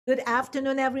Good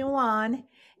afternoon, everyone.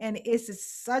 And it's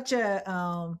such a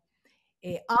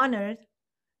honor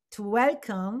to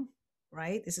welcome,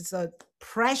 right? This is a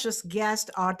precious guest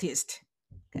artist,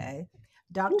 okay?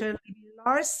 Dr. Libby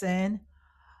Larsen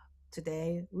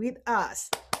today with us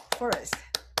first.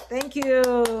 Thank you.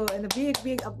 And a big,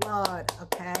 big applaud,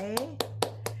 okay?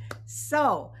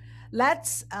 So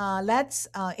let's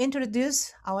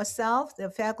introduce ourselves, the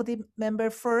faculty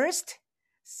member first.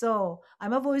 So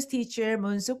I'm a voice teacher,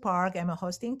 Moonsuk Park. I'm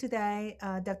hosting today,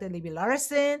 Dr. Libby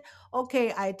Larsen.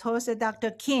 Okay, I toasted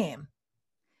Dr. Kim.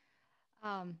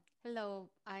 Hello,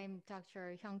 I'm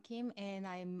Dr. Hyung Kim, and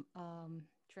I'm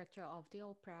director of the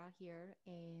opera here,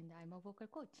 and I'm a vocal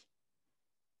coach.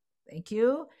 Thank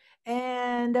you.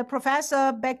 And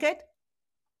Professor Beckett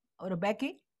or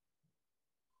Becky.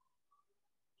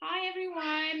 Hi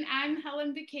everyone, I'm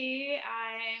Helen Decay.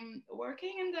 I'm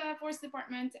working in the voice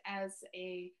department as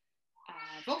a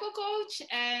vocal coach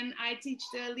and I teach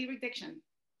the lyric diction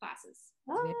classes.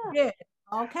 Very Ah, good.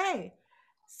 Okay.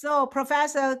 So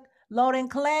Professor Lauren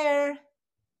Claire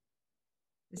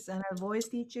is our voice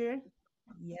teacher.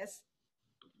 Yes.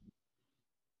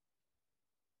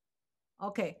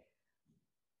 Okay.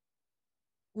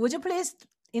 Would you please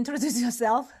introduce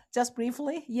yourself just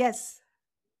briefly? Yes.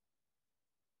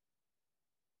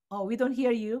 Oh, we don't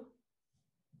hear you.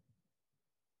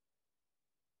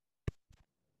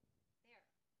 There.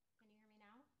 Can you hear me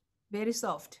now? Very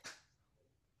soft.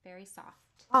 Very soft.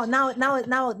 Oh, now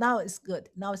it's good.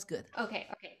 Now it's good.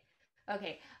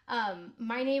 Okay.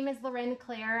 My name is Loren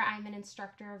Claire. I'm an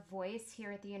instructor of voice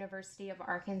here at the University of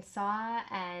Arkansas,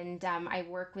 and I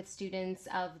work with students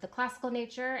of the classical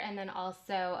nature and then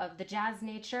also of the jazz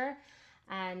nature.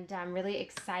 And I'm really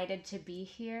excited to be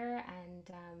here. And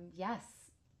yes,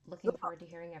 looking Super. forward to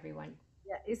hearing everyone.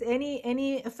 Yeah. Is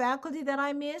any faculty that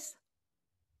I miss?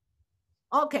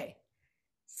 Okay.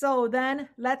 So then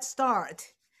let's start.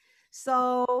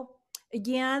 So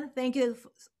again, big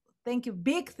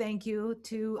thank you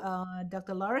to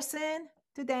Dr. Larson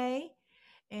today.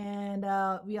 And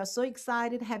we are so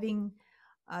excited having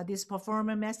this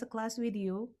performer masterclass with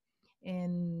you.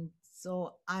 And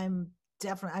so I'm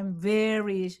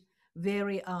very,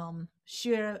 very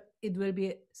sure it will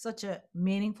be such a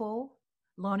meaningful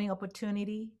learning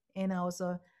opportunity and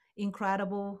also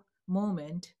incredible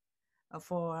moment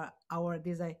for our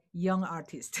these young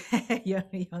artist,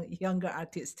 younger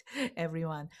artist,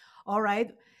 everyone. All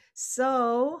right.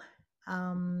 So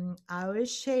I will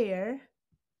share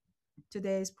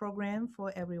today's program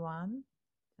for everyone.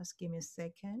 Just give me a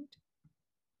second.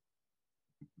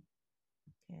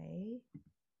 Okay.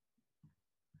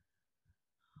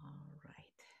 All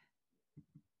right.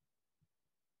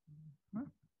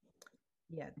 Mhm.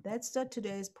 Yeah, that's the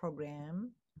today's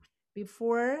program.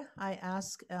 Before I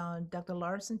ask Dr.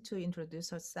 Larson to introduce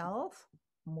herself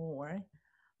more,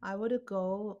 I would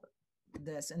go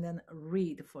this and then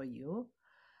read for you.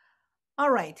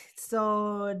 All right.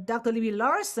 So Dr. Libby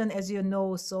Larsen, as you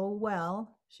know so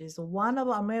well, she's one of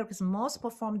America's most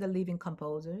performed living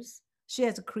composers. She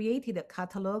has created a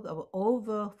catalog of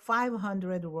over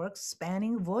 500 works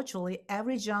spanning virtually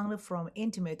every genre from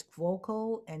intimate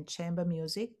vocal and chamber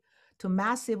music to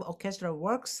massive orchestral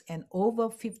works and over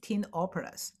 15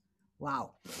 operas.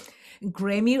 Wow.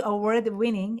 Grammy Award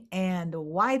winning and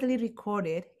widely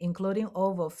recorded, including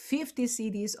over 50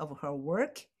 CDs of her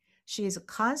work. She is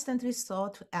constantly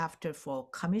sought after for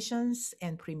commissions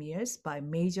and premieres by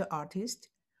major artists,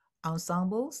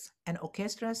 ensembles, and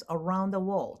orchestras around the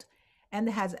world, and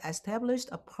has established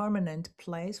a permanent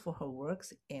place for her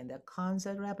works in the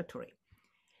concert repertoire.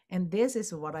 And this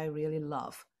is what I really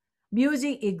love.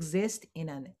 Music exists in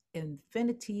an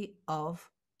infinity of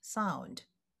sound.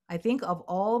 I think of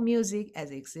all music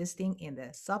as existing in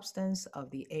the substance of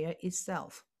the air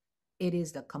itself. It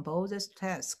is the composer's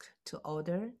task to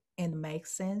order and make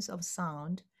sense of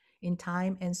sound in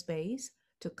time and space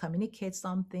to communicate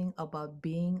something about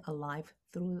being alive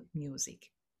through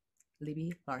music.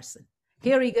 Libby Larsen.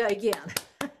 Here we go again.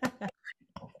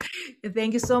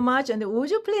 Thank you so much. And would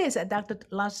you please, Dr.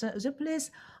 Larsen, would you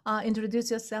please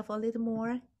introduce yourself a little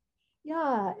more?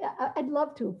 yeah, I'd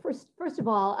love to. First of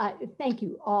all, thank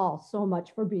you all so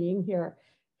much for being here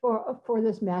for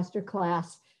this master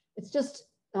class. It's just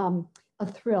a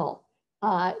thrill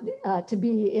to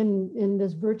be in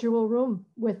this virtual room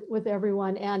with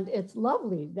everyone, and it's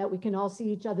lovely that we can all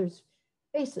see each other's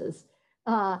faces.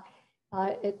 Uh,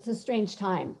 it's a strange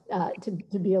time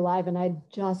to be alive, and I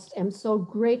just am so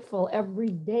grateful every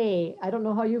day. I don't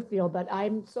know how you feel, but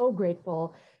I'm so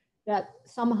grateful that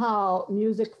somehow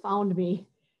music found me,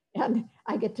 and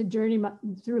I get to journey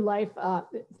through life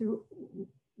through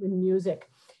music.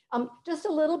 Just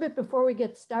a little bit before we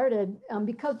get started,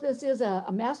 because this is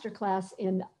a master class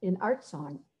in art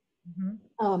song. Mhm.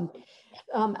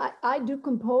 I do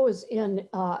compose in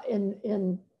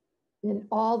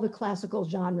all the classical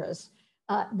genres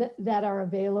that are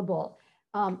available.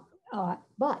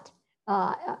 But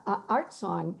art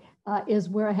song is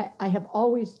where I have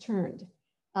always turned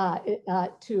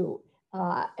to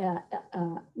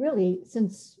really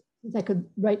since I could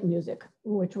write music,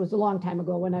 which was a long time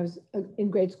ago when I was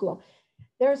in grade school.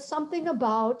 There's something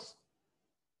about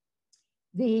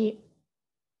the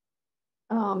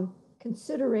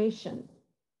consideration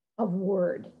of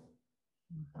word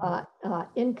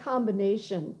in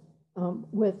combination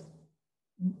with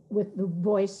the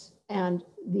voice and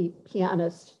the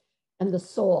pianist and the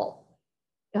soul.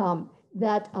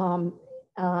 That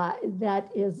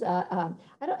is I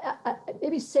don't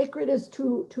maybe sacred is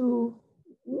too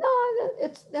no,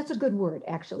 that's a good word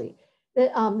actually.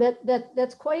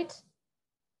 That's quite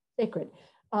sacred,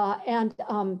 uh, and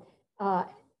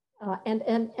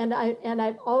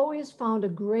I've always found a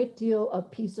great deal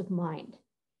of peace of mind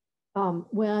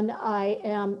when I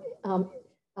am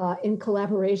in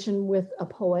collaboration with a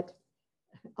poet,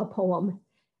 a poem,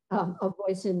 a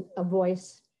voice, and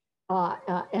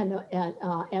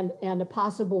a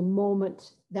possible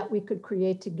moment that we could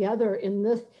create together in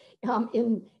this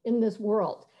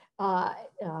world. Uh,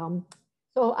 um,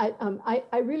 so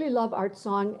I really love art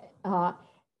song.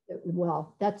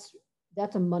 Well, that's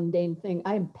a mundane thing.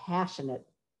 I am passionate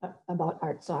about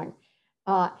art song,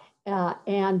 uh,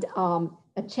 and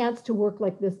a chance to work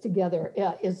like this together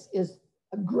is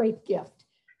a great gift.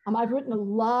 I've written a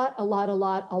lot of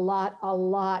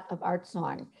art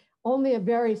song. Only a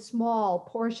very small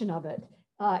portion of it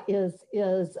is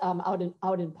out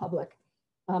in public.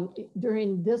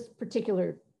 During this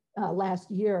particular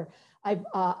last year, I've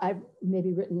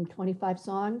maybe written 25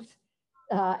 songs.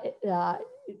 Uh, uh,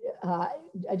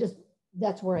 I just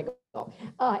that's where I go.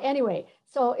 Anyway,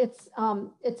 so it's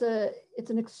an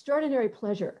extraordinary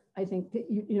pleasure, I think,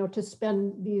 that to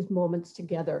spend these moments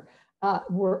together,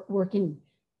 working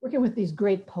with these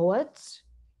great poets,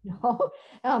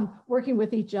 working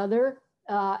with each other,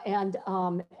 and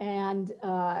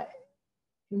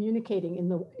communicating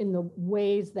in the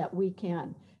ways that we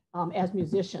can as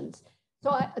musicians.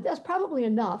 So that's probably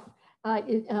enough.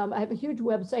 I have a huge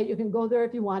website. You can go there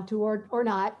if you want to, or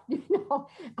not.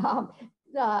 Um,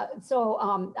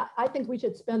 I think we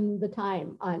should spend the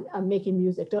time on making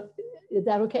music. Is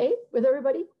that okay with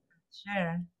everybody?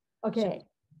 Sure. Sure. Okay.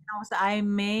 Also, I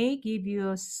may give you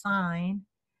a sign.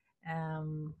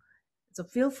 Um, so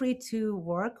feel free to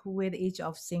work with each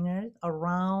of singers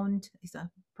around it's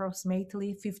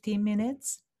approximately 15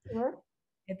 minutes. Sure.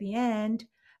 At the end,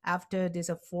 after there's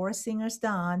a four singers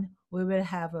done, we will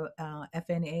have a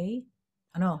FNA,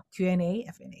 no Q&A,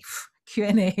 FNA,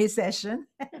 Q&A session,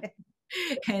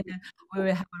 and we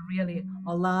will have a really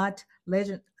a lot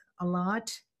legend, a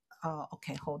lot.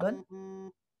 Okay, hold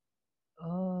on.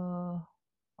 Oh,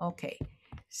 okay.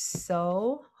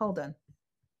 So hold on.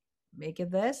 Make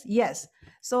it this. Yes.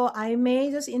 So I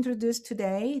may just introduce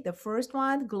today the first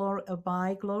one,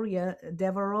 by Gloria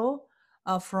Devereaux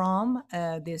from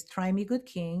this Try Me Good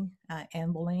King,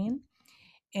 Anne Boleyn.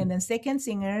 And then second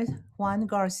singer, Juan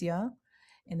Garcia.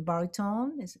 And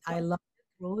baritone is I Love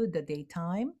You Through the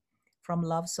Daytime from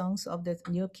Love Songs of the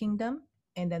New Kingdom.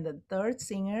 And then the third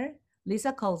singer,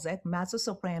 Lisa Kolzek, mezzo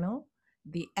soprano,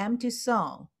 The Empty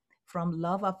Song from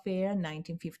Love Affair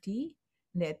 1950.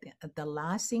 The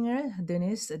last singer,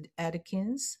 Denise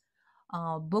Adkins,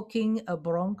 booking a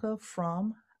bronco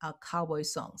from Cowboy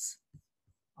Songs.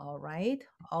 All right.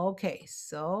 Okay.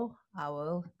 So I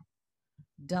will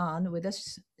done with the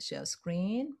share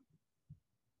screen.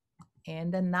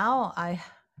 And then now I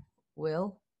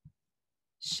will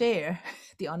share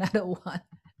the another one.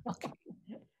 Okay.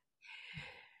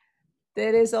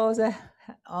 There is also,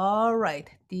 all right.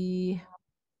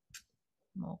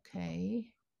 Okay.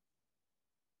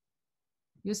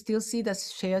 You still see the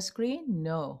share screen?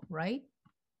 No, right?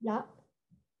 Yeah.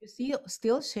 You see,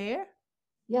 still share?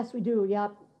 Yes, we do. Yeah.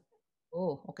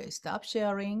 Oh, okay. Stop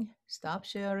sharing. Stop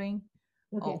sharing.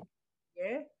 Okay. Oh,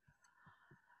 here.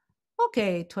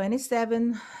 Okay,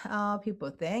 27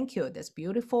 people. Thank you. That's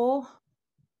beautiful.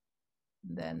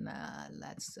 Then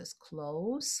let's just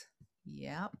close.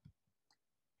 Yeah.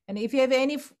 And if you have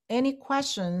any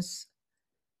questions,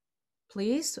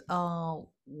 please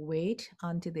wait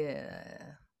until the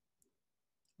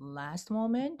last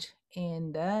moment,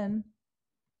 and then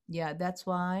yeah, that's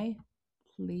why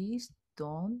please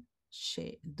don't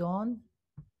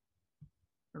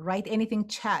write anything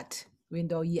chat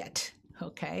window yet.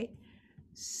 Okay.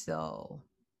 So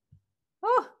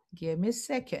oh Give me a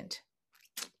second.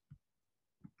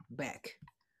 Back.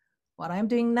 What I'm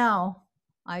doing now,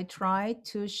 I try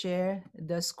to share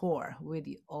the score with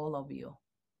all of you.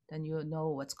 Then you know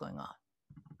what's going on.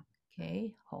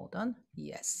 Okay, hold on.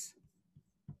 Yes.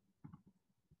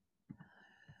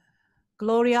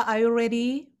 Gloria, are you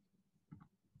ready?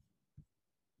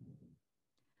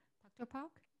 Dr.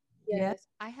 Park, Yes. Yes.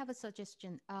 I have a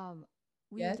suggestion.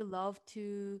 We Yes. would love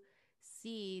to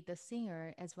see the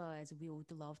singer as well as we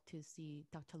would love to see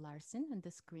Dr. Larsen on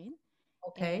the screen.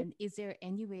 Okay. And is there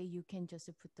any way you can just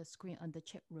put the screen on the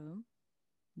chat room?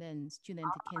 Then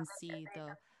student can see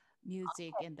the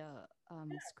music and the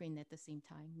screen at the same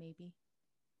time, maybe.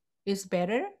 It's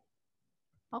better?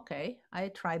 Okay, I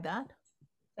tried that.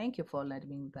 Thank you for letting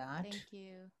me that. Thank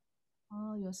you.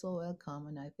 Oh, you're so welcome,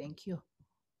 and I thank you.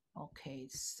 Okay,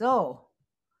 so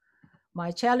my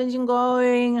challenging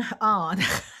going on.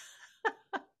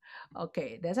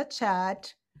 Okay, there's a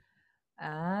chat,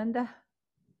 and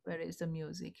where is the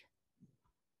music?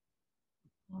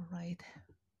 All right,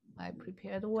 I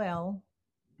prepared well,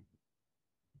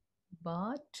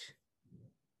 but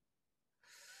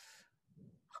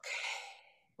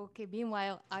Okay,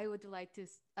 meanwhile, I would like to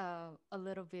a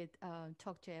little bit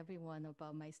talk to everyone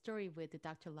about my story with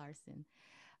Dr. Larsen.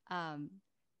 Um,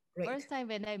 great. First time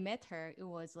when I met her, it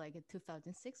was like in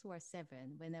 2006 or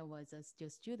 7 when I was a still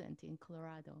student in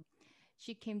Colorado.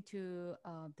 She came to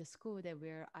the school that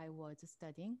where I was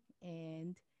studying,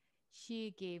 and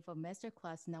she gave a master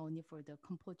class not only for the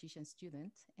composition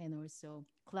students and also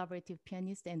collaborative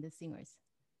pianists and the singers.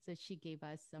 So she gave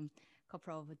us some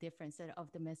couple of different set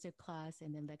of the master class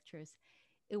and the lectures.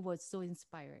 It was so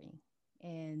inspiring,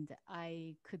 and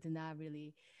I could not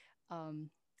really um,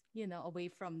 away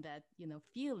from that,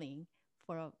 feeling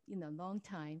for a, long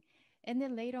time. And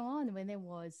then later on, when I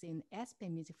was in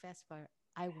Aspen Music Festival,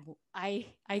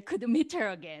 I could meet her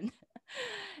again.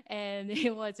 And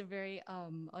it was a very,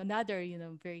 another,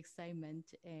 very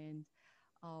excitement. And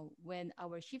when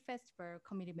our She Festival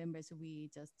committee members, we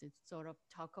just sort of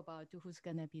talk about who's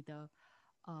going to be the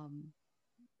um,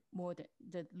 more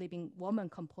the living woman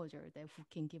composer that who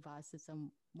can give us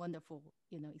some wonderful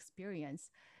experience.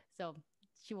 So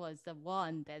she was the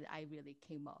one that I really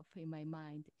came up in my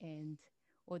mind, and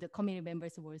all the community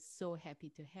members were so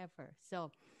happy to have her.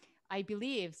 So I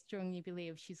believe, strongly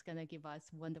believe, she's gonna give us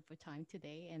wonderful time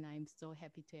today, and I'm so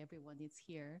happy to everyone is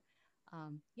here.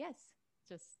 Yes,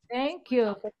 just Thank small you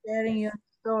talk. for sharing Yes, your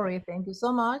story. Thank you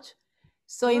so much.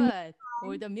 So in good.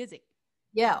 Or the music.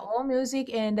 yeah, all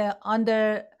music and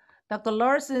under Dr.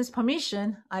 Larson's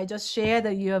permission, I just shared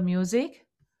your music,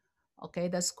 okay,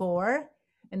 the score,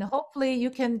 and hopefully you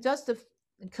can just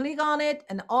click on it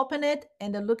and open it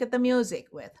and look at the music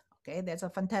with. Okay, that's a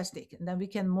fantastic. And then we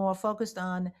can more focused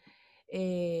on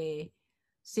a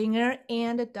singer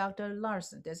and Dr.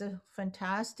 Larson. That's a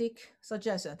fantastic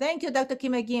suggestion. Thank you, Dr.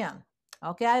 Kim again.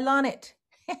 Okay, I learned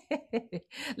it.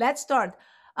 Let's start.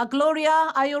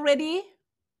 Gloria, are you ready?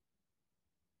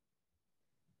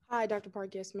 Hi, Dr.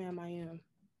 Park. Yes, ma'am, I am.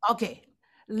 Okay,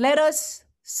 let us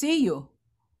see you.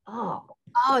 Oh,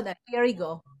 Oh, here we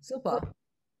go. Super.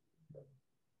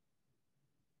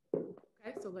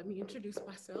 Okay, so let me introduce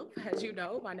myself. As you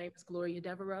know, my name is Gloria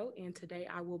Devereaux, and today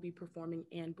I will be performing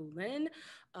Anne Boleyn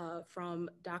from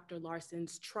Dr.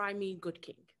 Larson's Try Me, Good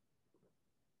King.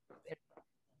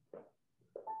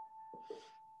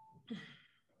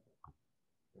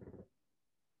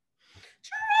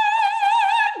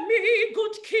 Try me,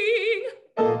 good king.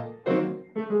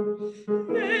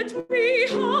 Let me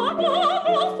have a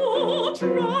for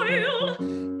trial,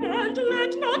 and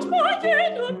let not my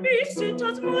enemies sit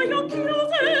as my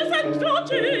accusers and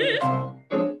judges.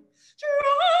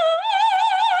 Try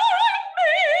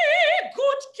me,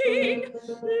 good king,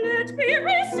 let me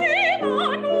receive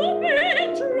an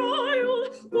open trial,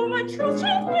 for my truth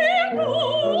shall bear no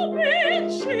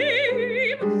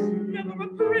shame. Never a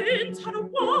prince had a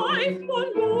wife more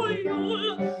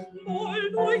loyal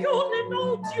in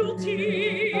all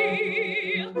duty.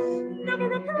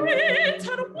 Never a prince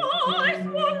had a wife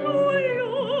more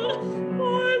loyal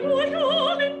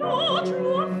in all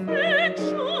true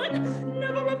affection.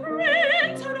 Never a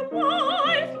prince had a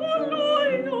wife more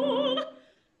loyal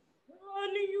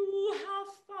than you have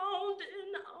found in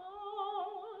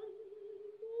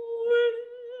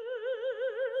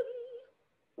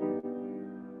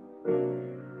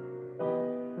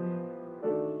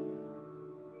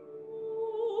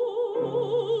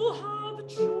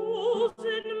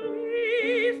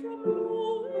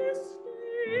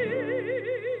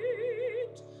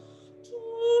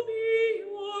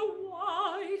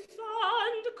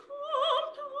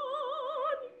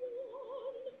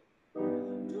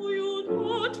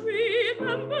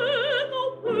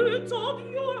words of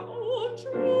your own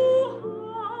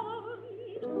true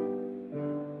hand.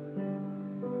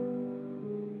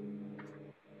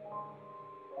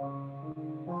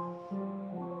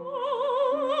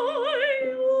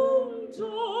 My own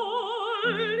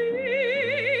darling,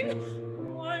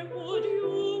 I would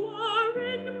you were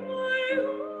in my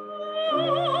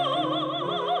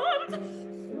arms,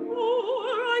 for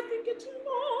I think it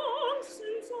long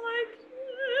since I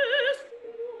kissed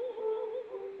you,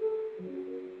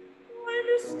 my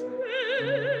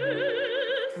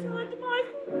mistress and my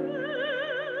friend.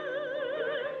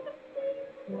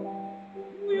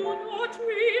 Do you not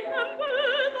remember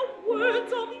the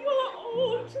words of your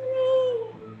own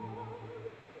true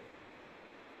heart?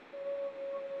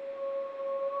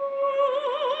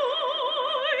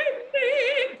 Try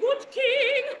me, good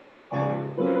king,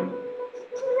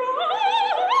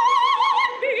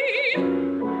 try me.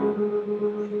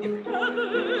 If ever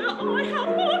I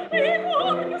have not been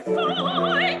on your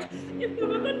side, if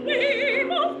ever the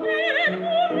name of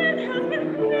Edmund has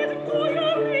been pleasing to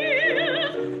your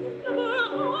ears, if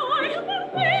ever I have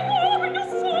not been on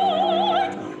your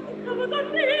side, if ever the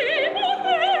name of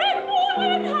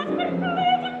Edmund has been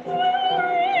pleasing to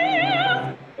your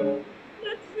ears,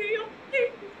 let's see your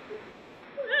papers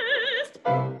request,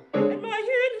 and my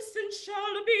innocence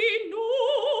shall be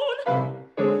known.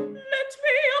 Let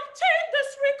me obtain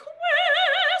this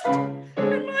request,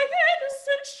 and my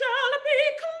innocence shall be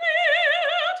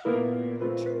cleared.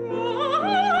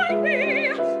 Try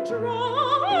me,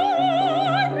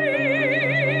 try me,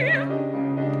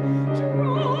 try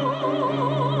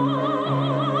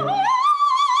me.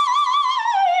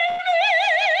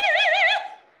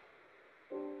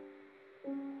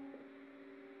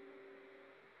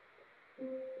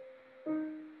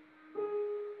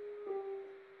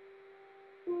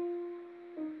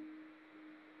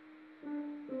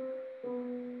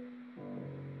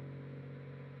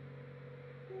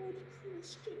 Good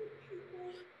Christian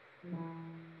people,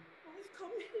 I've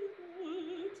come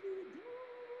here to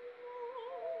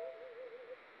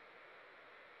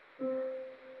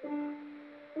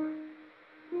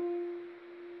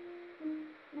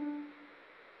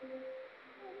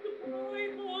and by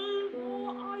the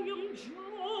law I am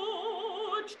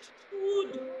judged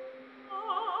to die. I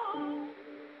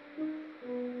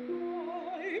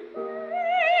pray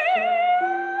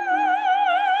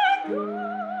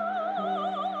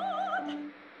God,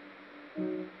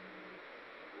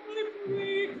 I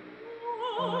pray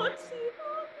God, see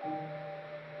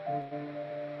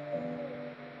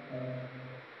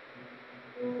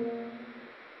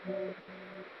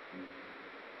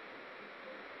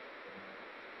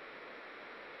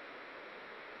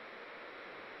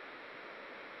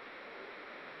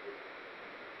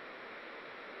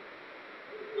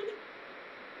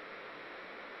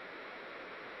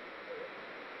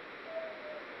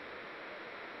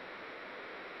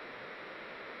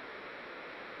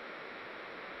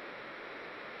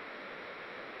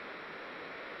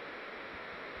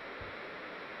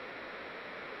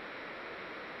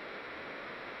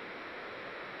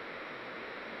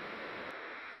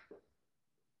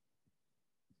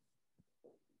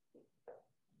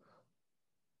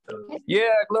Yeah,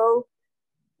 Glow.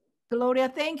 Gloria,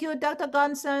 thank you, Dr.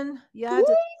 Gunson. Yeah,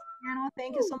 the piano,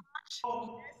 thank you so much.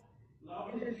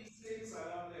 And then,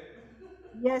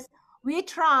 yes, we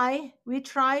try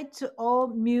to all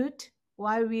mute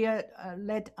while we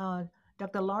let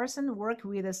Dr. Larson work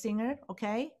with the singer,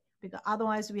 okay? Because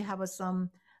otherwise we have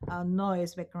some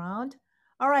noise background.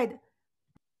 All right.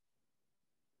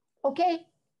 Okay,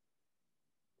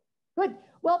 good.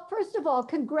 Well, first of all,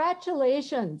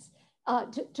 congratulations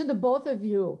to the both of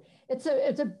you. It's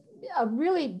a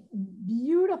really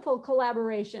beautiful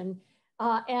collaboration,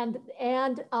 and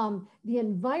the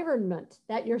environment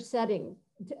that you're setting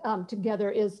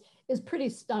together is pretty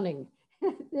stunning.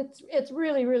 It's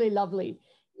really lovely.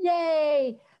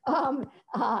 Yay! Um,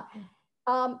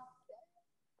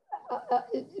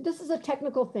 this is a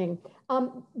technical thing.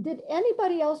 Did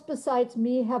anybody else besides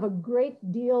me have a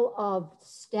great deal of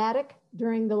static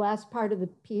during the last part of the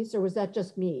piece, or was that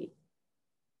just me?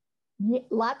 Yeah,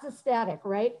 lots of static,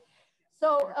 right?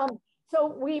 So,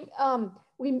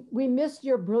 we missed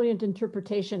your brilliant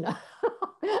interpretation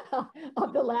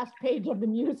of the last page of the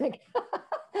music.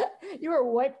 You were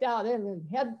wiped out and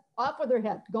head off with her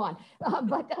head gone.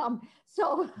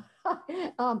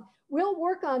 We'll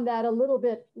work on that a little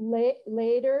bit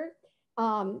later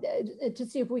to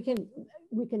see if we can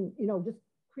just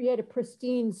create a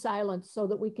pristine silence so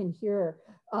that we can hear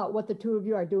what the two of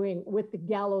you are doing with the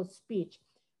gallows speech.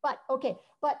 But okay,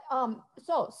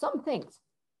 so some things.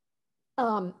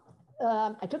 I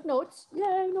took notes.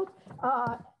 Yay, notes.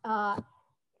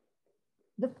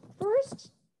 the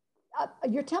first,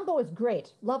 your tempo is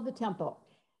great. Love the tempo.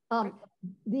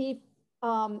 The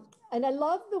and I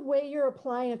love the way you're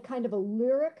applying a kind of a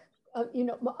lyric, you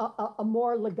know, a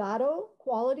more legato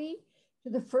quality to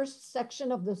the first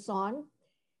section of the song.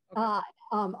 Okay.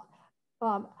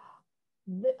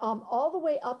 All the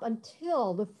way up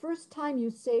until the first time you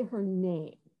say her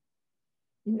name.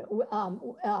 You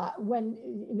know, when,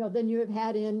 you know, then you have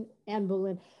had in Anne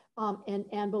Boleyn, and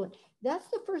Anne Boleyn. That's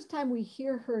the first time we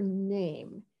hear her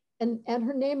name. And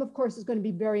her name, of course, is going to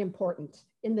be very important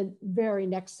in the very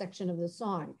next section of the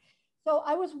song. So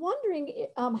I was wondering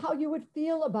how you would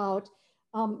feel about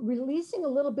releasing a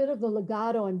little bit of the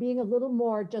legato and being a little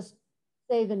more just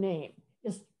say the name,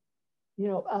 just, you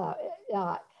know,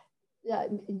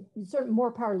 sort of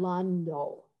more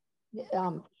parlando.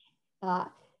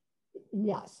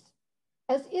 Yes,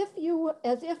 as if,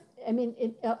 I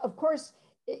mean, of course,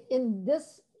 in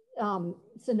this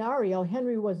scenario,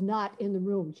 Henry was not in the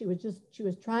room. She was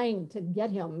trying to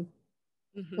get him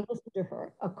to listen to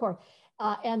her, of course.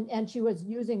 And she was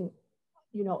using,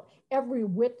 you know, every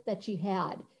wit that she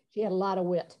had. She had a lot of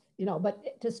wit, you know,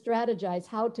 but to strategize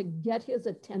how to get his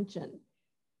attention.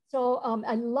 So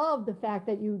I love the fact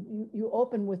that you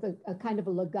open with a kind of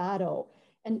a legato.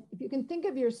 And if you can think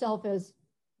of yourself as,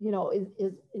 you know, is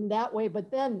in that way, but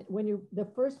then when the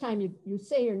first time you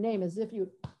say your name, as if you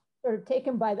sort of take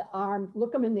him by the arm,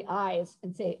 look him in the eyes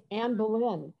and say, Anne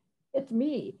Boleyn, it's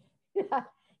me. You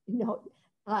know,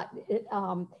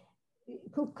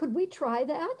 could we try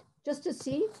that just to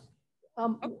see?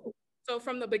 So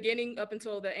from the beginning up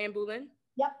until the Anne Boleyn?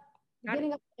 Yep,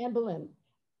 beginning of Anne Boleyn.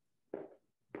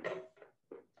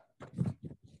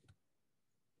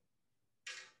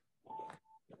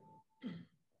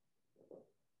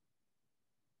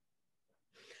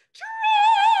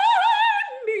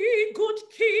 Turn me, good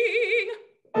king,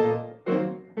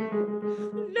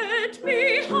 let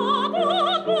me have a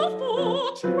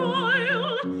lawful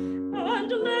trial, and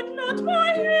let not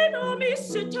my enemies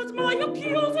sit as my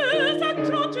accusers and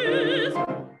judges.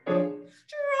 Turn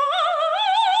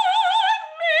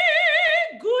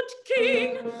me, good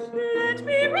king, let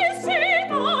me receive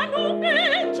an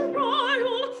open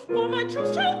trial, for my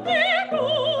truth shall bear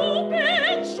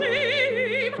open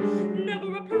shame.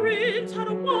 Never a prince had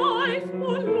a wife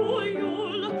more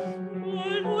loyal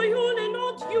in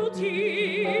all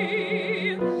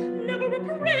duty. Never a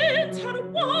prince had a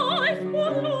wife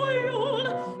more loyal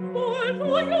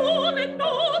in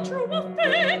all true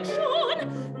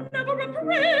affection. Never a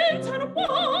prince had a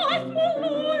wife more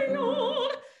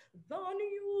loyal than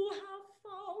you have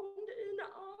found in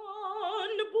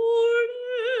Anne Boleyn.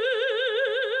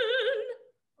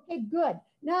 Okay, good.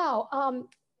 Now,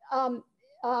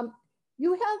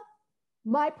 you have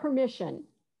my permission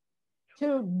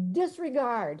to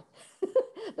disregard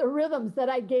the rhythms that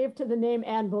I gave to the name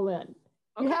Anne Boleyn.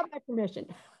 Okay. You have my permission.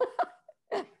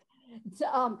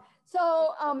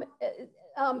 So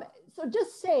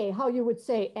just say how you would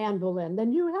say Anne Boleyn.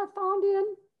 Then you have found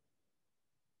in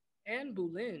Anne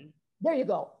Boleyn. There you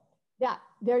go. Yeah,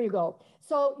 there you go.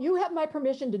 So you have my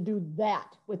permission to do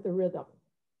that with the rhythm.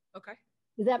 Okay.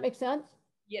 Does that make sense?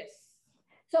 Yes.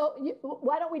 So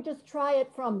why don't we just try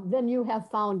it from then you have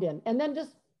found in, and then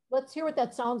just let's hear what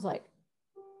that sounds like.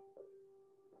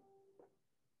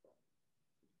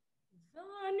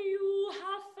 Then you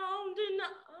have found in Anne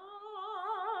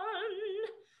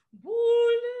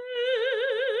Boleyn.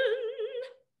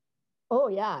 Oh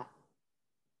yeah,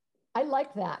 I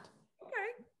like that.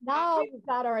 Okay. Now we've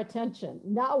got our attention.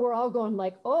 Now we're all going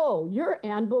like, oh, you're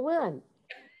Anne Boleyn.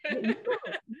 you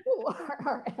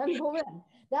are Anne Boleyn.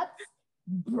 That's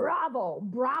bravo,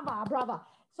 brava, brava.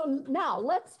 So now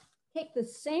let's take the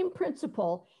same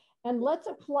principle and let's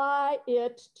apply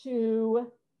it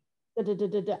to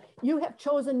You have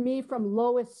chosen me from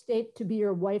low estate to be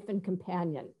your wife and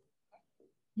companion.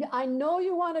 Yeah, I know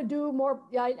you want to do more.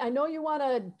 I know you want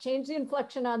to change the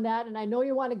inflection on that, and I know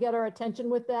you want to get our attention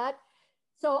with that.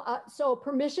 So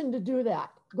permission to do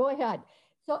that. Go ahead.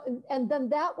 So, and then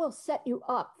that will set you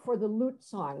up for the lute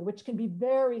song, which can be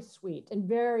very sweet and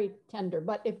very tender.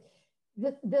 But if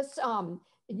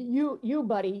you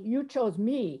buddy, you chose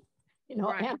me, you know,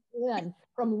 right. And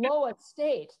from low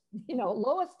estate, you know,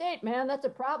 low estate, man, that's a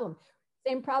problem.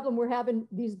 Same problem we're having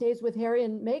these days with Harry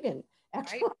and Meghan,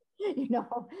 actually, right. You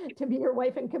know, to be your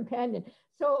wife and companion.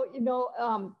 So, you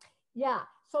know, yeah.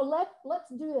 So let's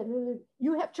do that.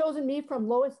 You have chosen me from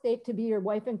low estate to be your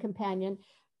wife and companion,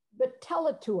 but tell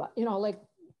it to us, you know, like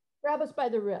grab us by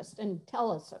the wrist and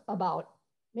tell us about,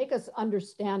 make us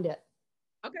understand it.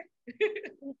 Okay.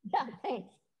 Yeah,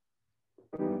 thanks.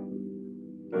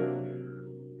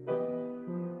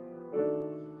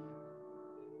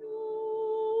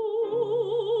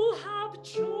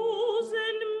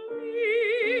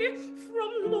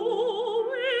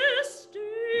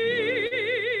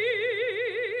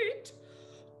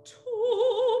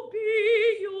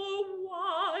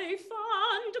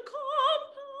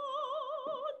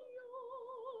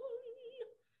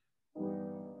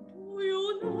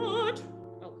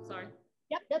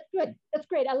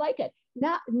 I like it.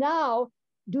 Now,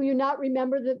 do you not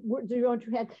remember the words of your own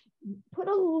true hand? Put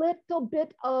a little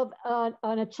bit of an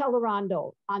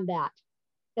accelerando on that,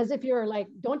 as if you're like,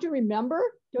 don't you remember?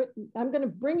 I'm going to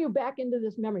bring you back into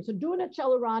this memory. So do an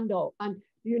accelerando on,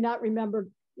 do you not remember?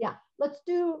 Yeah, let's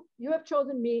do You Have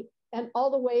Chosen Me and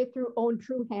all the way through Own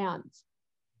True Hands.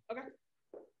 Okay.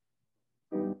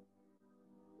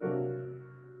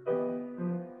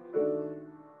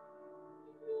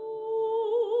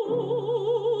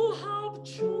 You have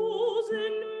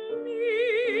chosen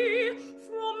me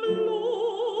from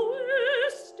low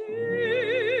estate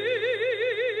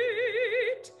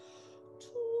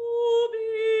to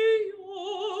be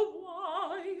your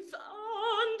wife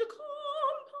and companion.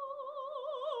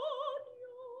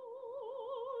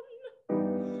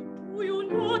 Do you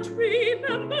not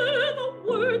remember the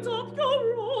words of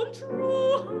your own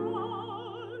true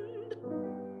hand?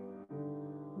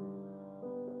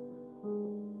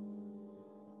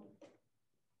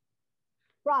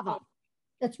 Bravo.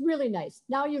 That's really nice.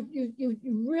 Now you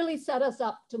really set us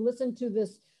up to listen to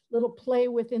this little play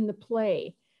within the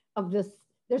play of this.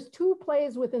 There's two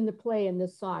plays within the play in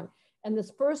this song. And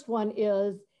this first one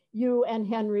is you and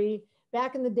Henry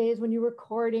back in the days when you were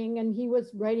courting and he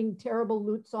was writing terrible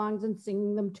lute songs and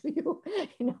singing them to you,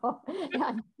 and,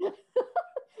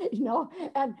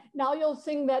 and now you'll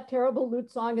sing that terrible lute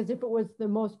song as if it was the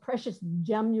most precious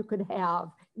gem you could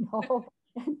have,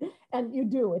 and you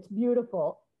do, it's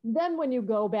beautiful. Then when you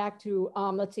go back to,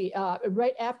 let's see,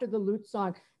 right after the lute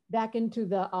song, back into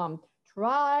the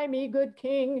try me, good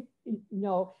king,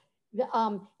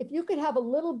 if you could have a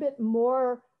little bit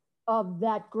more of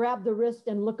that grab the wrist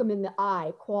and look them in the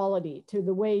eye quality to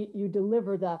the way you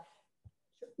deliver the,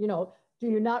 do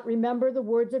you not remember the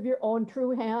words of your own true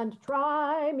hand?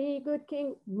 Try me, good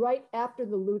king, right after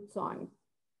the lute song.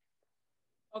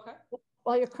 Okay.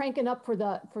 While you're cranking up for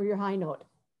your high note.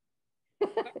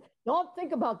 Don't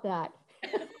think about that.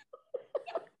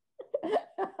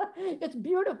 It's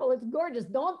beautiful. It's gorgeous.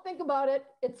 Don't think about it.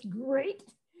 It's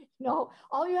great.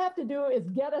 All you have to do is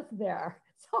get us there.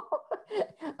 So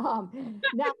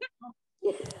now,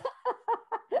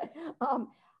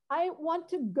 I want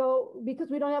to go, because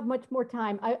we don't have much more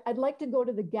time, I'd like to go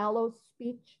to the gallows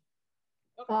speech,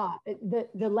 the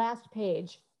last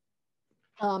page.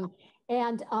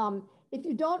 If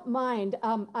you don't mind,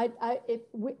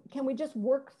 can we just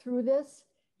work through this?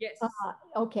 Yes.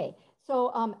 Okay.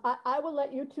 So I will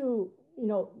let you two,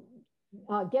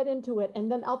 get into it,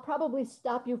 and then I'll probably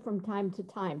stop you from time to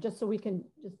time, just so we can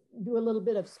just do a little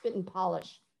bit of spit and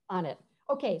polish on it.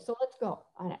 Okay, so let's go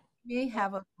on it. We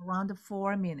have around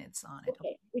 4 minutes on it.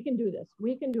 Okay, we can do this.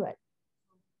 We can do it.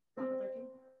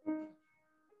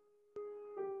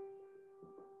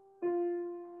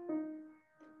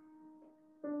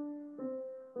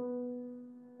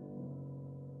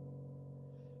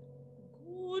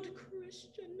 Good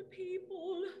Christian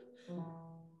people,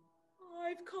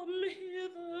 I've come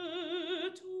hither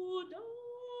to die.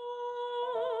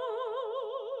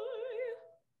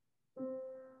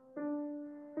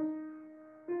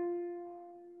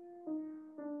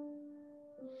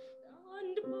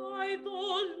 And by the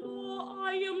law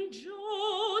I am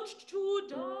judged to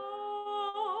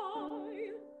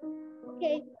die.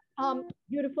 Okay,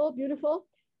 beautiful, beautiful.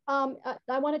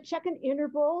 I want to check an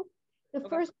interval. The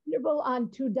first interval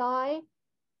on to die.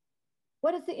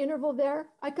 What is the interval there?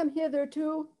 I come hither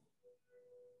to.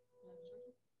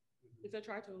 It's a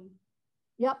tritone.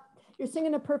 Yep, you're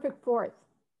singing a perfect fourth.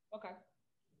 Okay.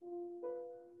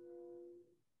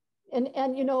 And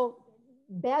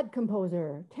bad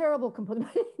composer, terrible composer.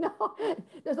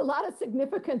 There's a lot of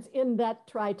significance in that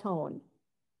tritone.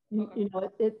 Okay.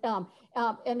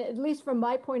 And at least from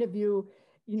my point of view,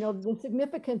 the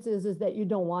significance is that you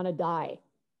don't want to die.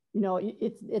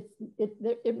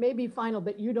 It may be final,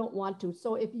 but you don't want to.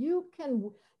 So if you can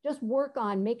just work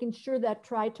on making sure that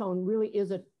tritone really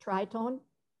is a tritone,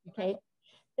 okay,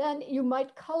 then you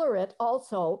might color it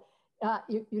also,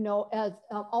 as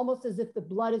almost as if the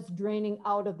blood is draining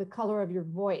out of the color of your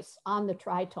voice on the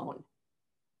tritone.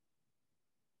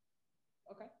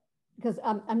 Okay. Because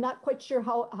I'm not quite sure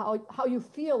how you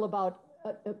feel about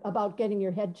getting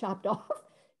your head chopped off.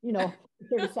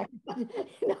 30 seconds.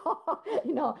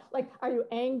 Like, are you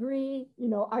angry?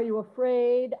 Are you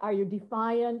afraid? Are you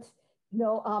defiant?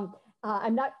 I'm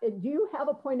not. Do you have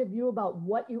a point of view about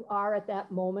what you are at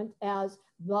that moment as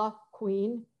the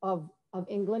Queen of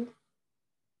England?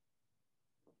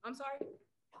 I'm sorry?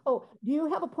 Oh, do you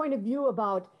have a point of view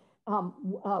about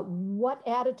what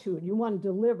attitude you want to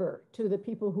deliver to the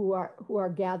people who are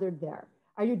gathered there?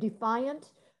 Are you defiant?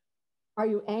 Are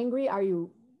you angry? Are you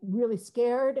really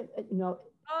scared?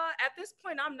 At this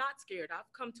point, I'm not scared.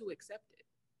 I've come to accept it.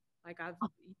 Like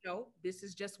this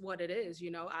is just what it is.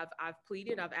 I've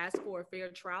pleaded, I've asked for a fair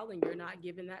trial, and you're not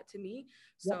giving that to me.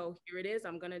 So here it is.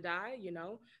 I'm gonna die.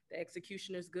 The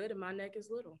execution is good, and my neck is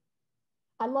little.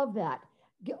 I love that.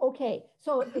 Okay,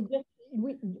 so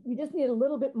we just need a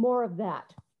little bit more of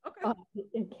that. Okay.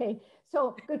 Okay.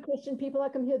 So good Christian people, I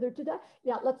come hither to die.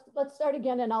 Yeah. Let's start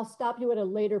again, and I'll stop you at a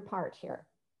later part here.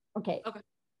 Okay. Okay.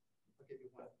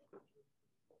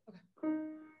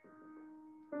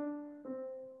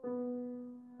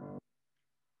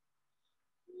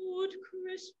 Good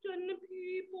Christian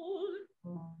people,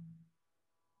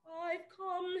 I've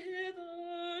come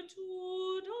hither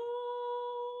to die.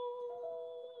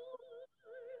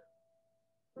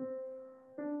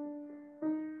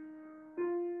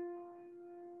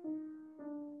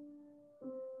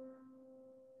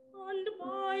 And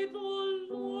by the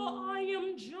law I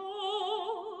am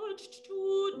judged to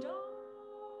die.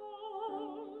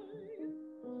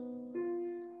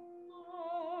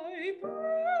 I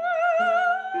pray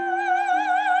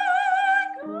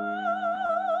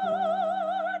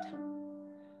God,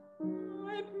 I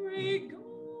pray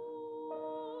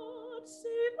God,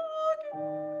 save the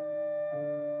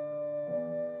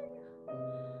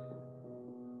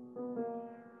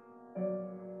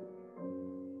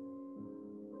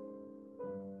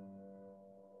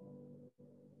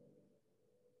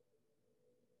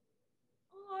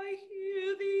I hear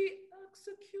the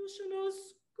executioner's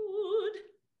good,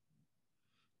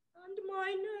 and my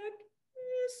neck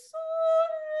is so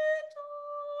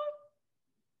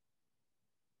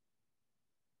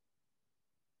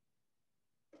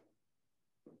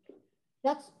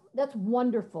little. That's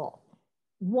wonderful.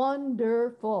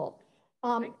 Wonderful.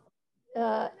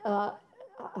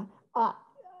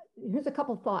 Here's a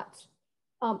couple thoughts.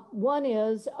 One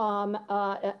is,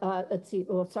 let's see,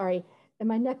 oh, sorry, and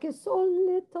my neck is so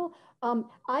little.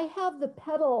 I have the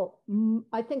pedal,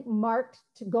 I think, marked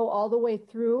to go all the way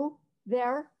through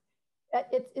there. I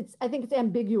think it's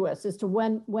ambiguous as to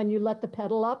when you let the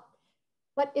pedal up.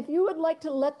 But if you would like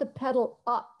to let the pedal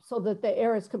up so that the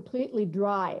air is completely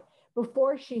dry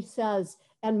before she says,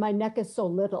 and my neck is so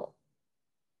little.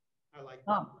 I like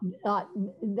that.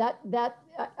 That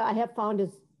I have found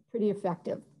is pretty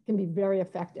effective, can be very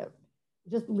effective.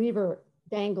 Just leave her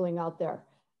dangling out there.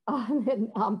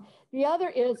 The other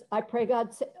is, I pray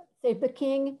God save the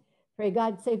king, pray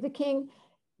God save the king.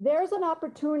 There's an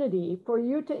opportunity for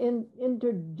you to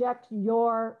interject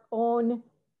your own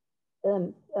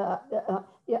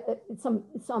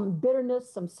some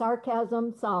bitterness, some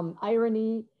sarcasm, some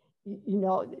irony,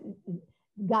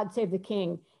 God save the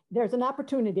king. There's an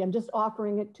opportunity. I'm just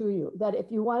offering it to you that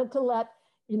if you wanted to let,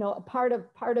 a part of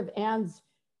Anne's,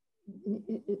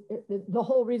 the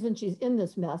whole reason she's in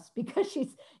this mess, because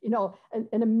she's,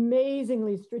 an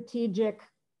amazingly strategic,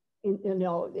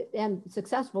 and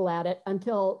successful at it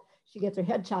until she gets her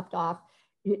head chopped off,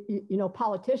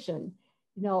 politician,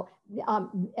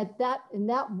 at that, in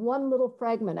that one little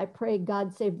fragment, I pray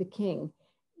God save the king,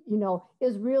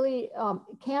 is really,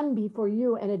 can be for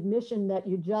you an admission that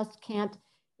you just can't,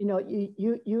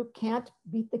 you can't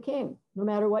beat the king no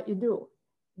matter what you do.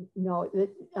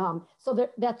 So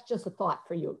that's just a thought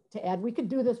for you to add. We could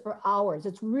do this for hours.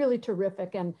 It's really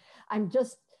terrific. And I'm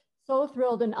just so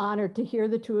thrilled and honored to hear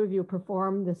the two of you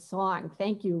perform this song.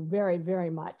 Thank you very, very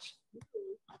much.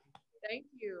 Thank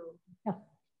you.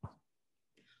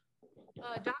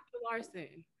 Dr.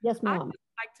 Larsen. Yes, ma'am. I would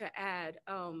like to add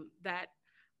that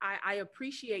I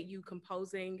appreciate you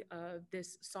composing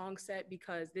this song set,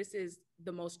 because this is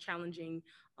the most challenging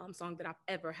song that I've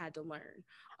ever had to learn.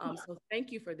 So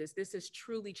thank you for this. This has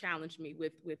truly challenged me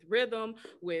with rhythm,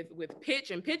 with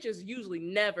pitch, and pitch is usually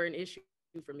never an issue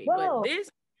for me. Whoa. But this,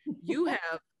 you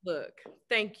have, look,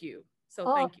 thank you.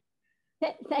 So thank you.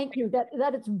 Thank you.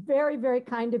 That is very, very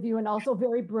kind of you, and also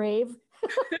very brave.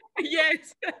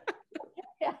 Yes.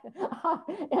 Yeah.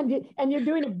 And you're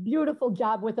doing a beautiful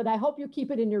job with it. I hope you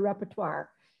keep it in your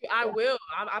repertoire. I will.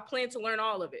 I plan to learn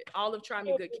all of it. All of Try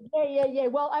Me Good. Yeah.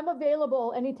 Well, I'm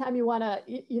available anytime you want to,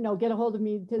 get a hold of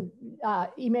me to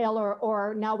email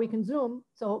or now we can Zoom.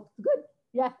 So good.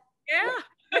 Yeah. Yeah.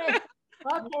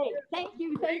 Okay. Thank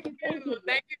you. Thank you.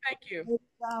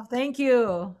 Thank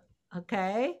you.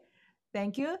 Okay.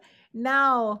 Thank you.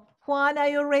 Now, Juan, are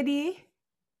you ready?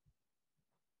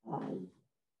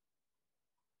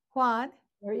 Juan?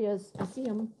 There he is. I see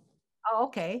him. Oh,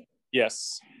 okay.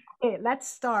 Yes. Okay, let's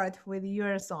start with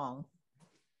your song.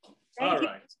 All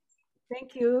right.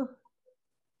 Thank you.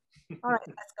 All right,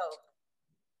 let's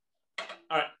go.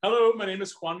 All right. Hello, my name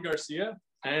is Juan Garcia,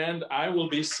 and I will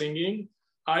be singing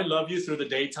I Love You Through the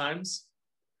Daytimes.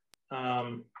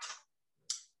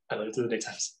 I live through the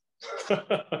daytimes.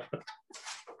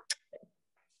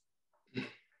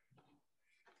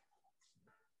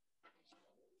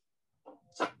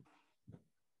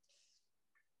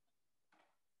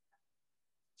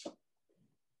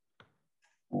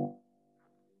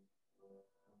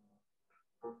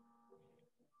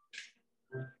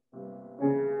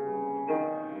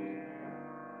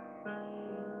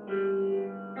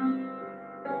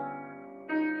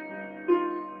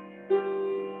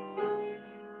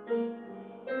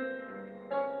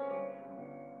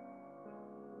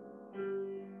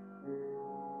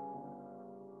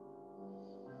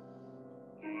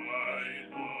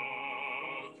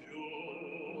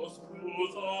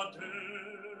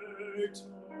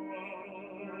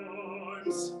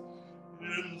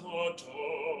 In the dark,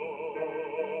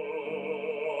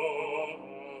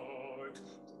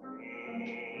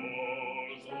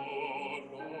 all the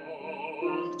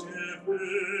wrong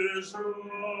divisions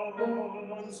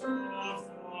of the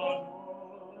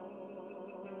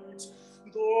night,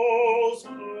 those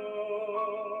are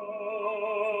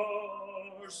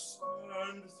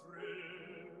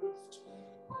spendthrift,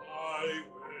 I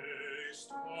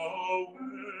waste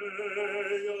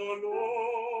away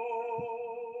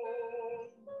alone,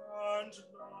 and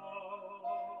lie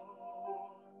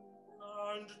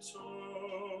and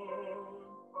turn,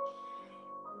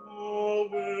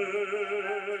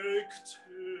 awake till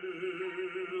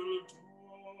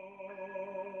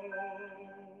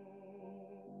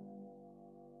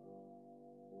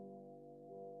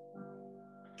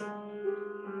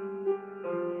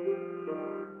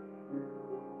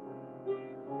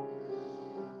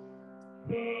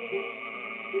and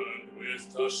with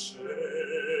the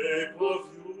shape of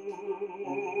you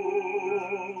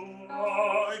I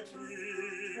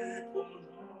keep all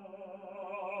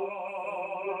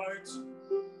night,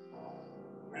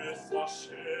 with the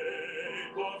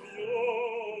shape of you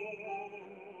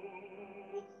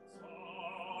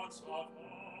thoughts of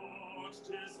hot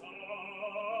desire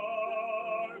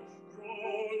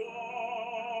grow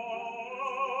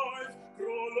life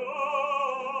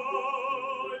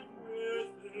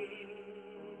within me.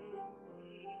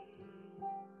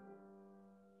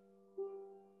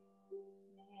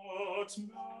 What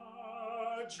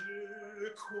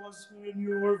magic was in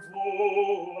your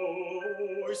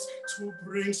voice to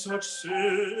bring such singing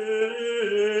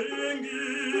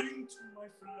to my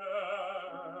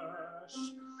flesh,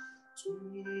 to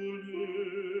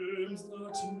limbs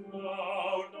that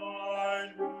now lie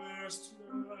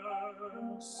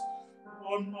restless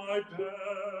on my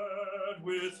bed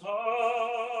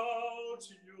without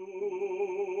you?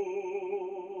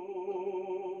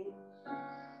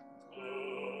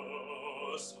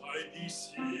 Thus I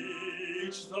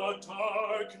beseech the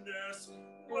darkness,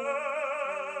 where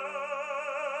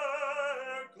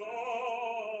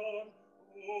gone,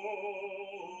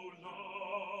 oh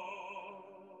love?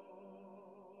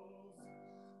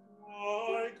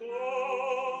 Why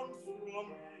gone from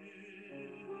me,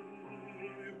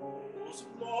 who's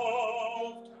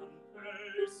loved and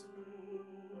faced you,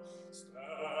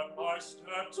 step by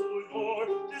step to your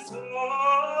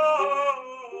desire?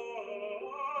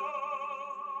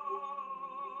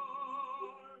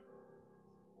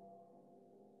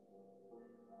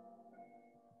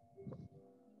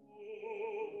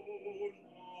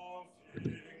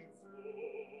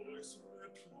 Voice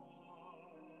replies,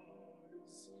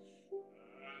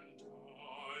 and I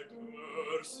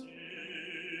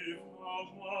perceive how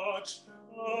much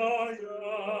I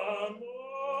am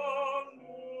alone.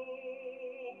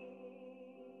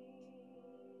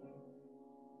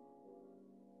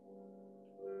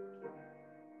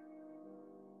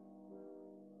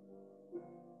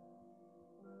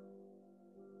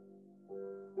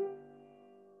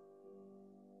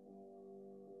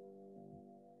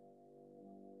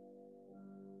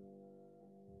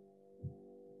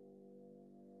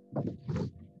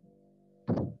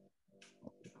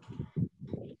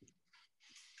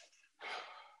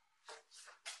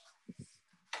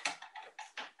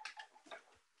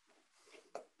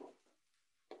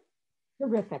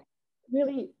 Terrific,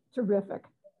 really terrific.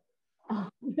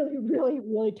 Really, really,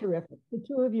 really terrific. The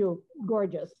two of you,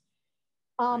 gorgeous.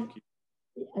 Thank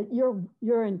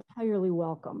You're entirely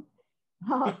welcome.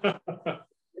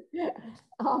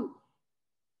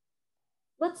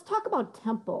 Let's talk about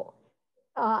tempo.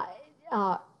 How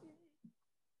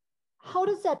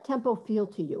does that tempo feel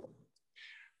to you?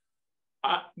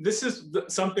 This is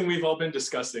something we've all been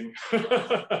discussing.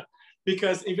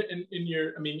 Because even in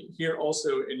your, I mean, here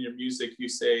also in your music, you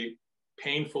say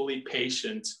painfully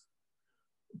patient.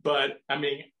 But I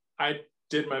mean, I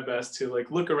did my best to like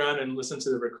look around and listen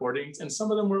to the recordings, and some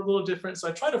of them were a little different. So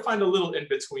I try to find a little in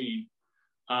between.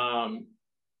 Um,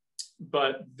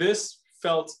 but this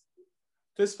felt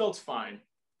fine.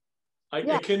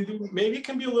 Yeah. It can be, maybe it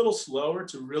can be a little slower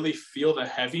to really feel the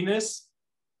heaviness.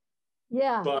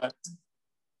 Yeah. But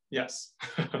yes.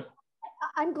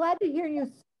 I'm glad to hear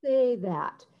you say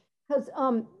that, because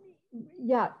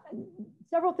yeah,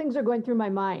 several things are going through my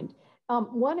mind.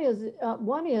 One is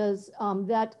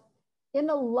that in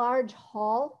a large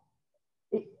hall,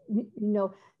 you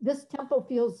know, this tempo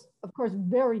feels, of course,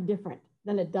 very different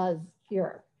than it does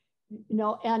here. You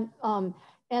know,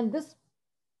 and this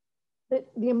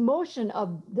the emotion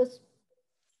of this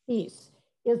piece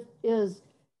is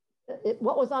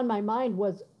what was on my mind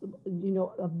was, you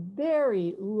know, a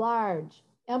very large,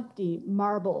 empty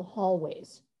marble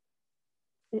hallways,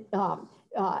 um,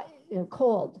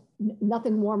 cold,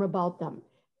 nothing warm about them.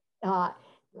 Uh,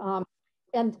 um,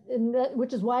 and that,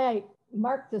 which is why I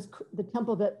marked the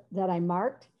tempo that I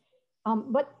marked.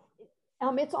 But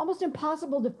it's almost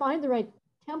impossible to find the right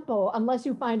tempo unless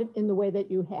you find it in the way that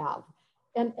you have.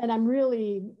 And I'm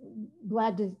really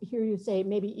glad to hear you say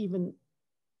maybe even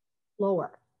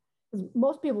slower.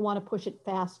 Most people want to push it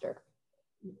faster,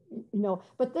 you know,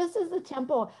 but this is the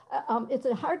tempo. It's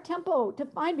a hard tempo to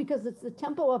find because it's the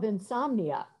tempo of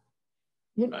insomnia.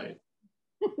 Right.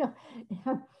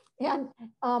 And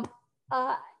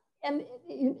uh, and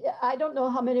I don't know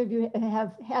how many of you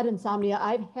have had insomnia.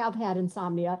 I have had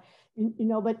insomnia, you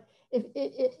know, but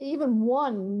if even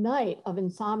one night of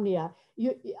insomnia,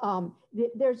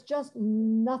 there's just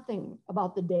nothing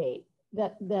about the day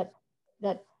that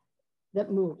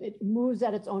moves. It moves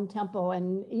at its own tempo,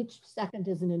 and each second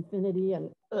is an infinity.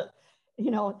 And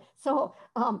you know, so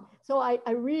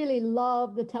I really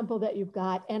love the tempo that you've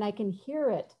got, and I can hear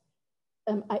it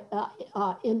in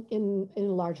a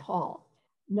large hall.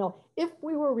 No, if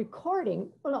we were recording,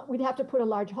 well, no, we'd have to put a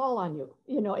large hall on you,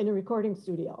 you know, in a recording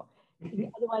studio.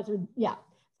 Otherwise, yeah.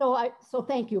 So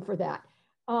thank you for that.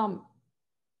 I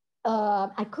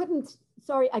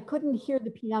couldn't hear the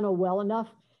piano well enough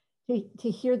to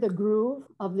hear the groove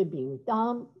of the beam,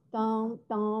 dum, dum,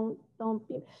 dum, dum,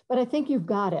 but I think you've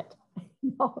got it.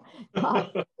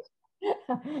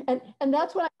 And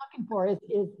that's what I'm looking for is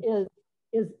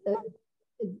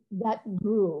that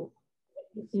groove,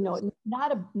 you know,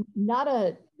 not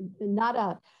a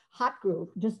hot groove,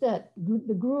 just the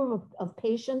groove of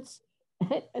patience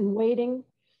and waiting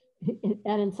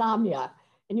and insomnia,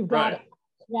 and you've got it.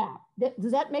 Yeah.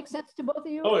 Does that make sense to both of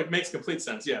you? Oh, it makes complete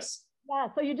sense. Yes. Yeah.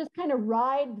 So you just kind of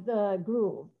ride the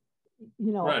groove,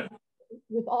 you know, right,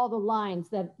 with all the lines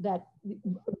that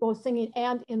both singing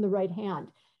and in the right hand.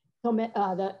 So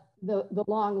the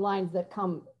long lines that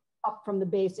come up from the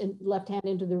bass in left hand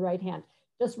into the right hand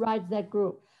just rides that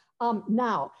groove.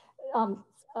 Now,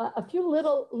 a few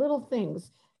little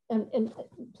things, and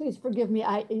please forgive me.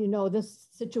 You know, this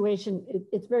situation,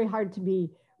 it's very hard to be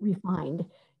refined,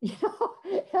 you know,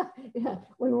 yeah,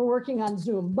 when we're working on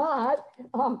Zoom. But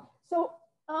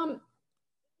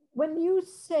when you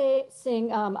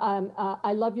sing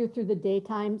I love you through the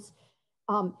daytimes,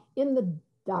 in the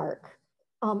dark,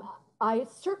 I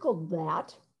circled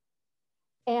that,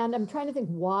 and I'm trying to think,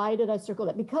 why did I circle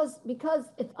that? Because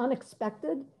it's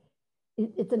unexpected.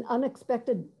 It's an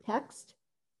unexpected text.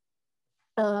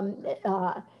 And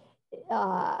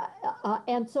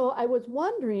so I was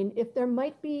wondering if there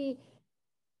might be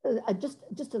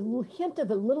just a little hint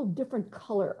of a little different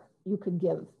color you could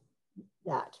give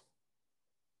that.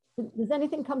 Does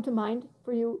anything come to mind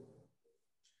for you?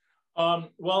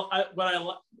 Well,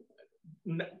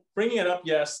 bringing it up,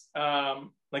 yes.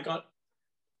 Like on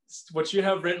what you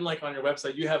have written, like on your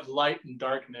website, you have light and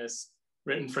darkness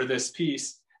written for this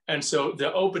piece. And so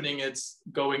the opening, it's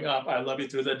going up, I love you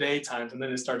through the daytimes, and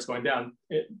then it starts going down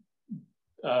in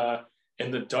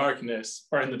the darkness,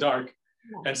 or in the dark.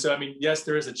 Yeah. And so, I mean, yes,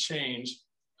 there is a change.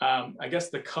 I guess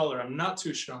the color, I'm not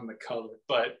too sure on the color,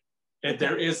 but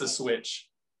there is a switch.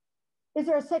 Is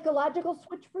there a psychological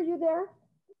switch for you there?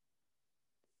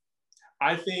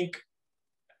 I think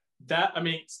that, I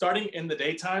mean, starting in the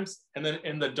daytimes and then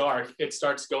in the dark, it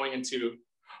starts going into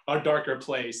a darker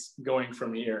place going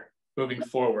from here, moving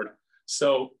forward.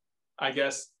 So I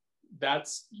guess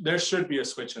there should be a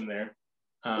switch in there.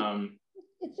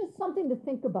 It's just something to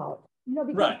think about, you know,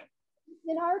 because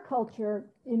in our culture,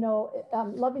 you know,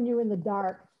 loving you in the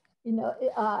dark, you know,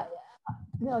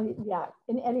 yeah,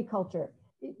 in any culture,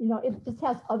 you know, it just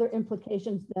has other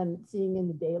implications than seeing in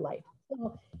the daylight.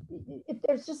 So if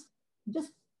there's just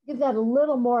give that a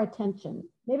little more attention,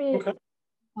 maybe, okay.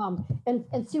 And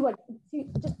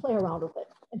just play around with it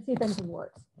and see if anything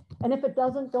works. And if it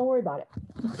doesn't, don't worry about it.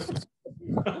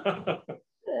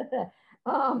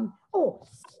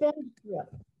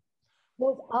 Spendthrift.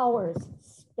 Those hours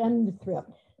spendthrift.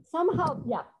 Somehow,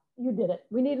 yeah, you did it.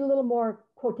 We need a little more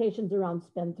quotations around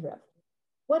spendthrift.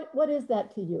 What is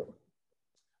that to you?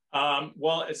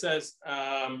 Well, it says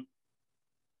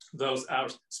those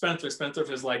hours.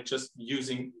 Spendthrift is like just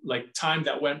using like time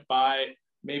that went by,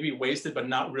 maybe wasted, but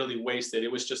not really wasted.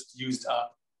 It was just used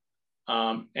up.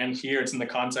 And here it's in the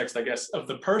context, I guess, of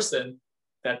the person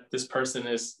that this person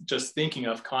is just thinking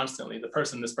of constantly, the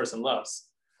person this person loves.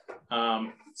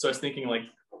 So it's thinking like,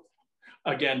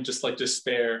 again, just like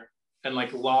despair and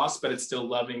like loss, but it's still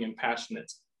loving and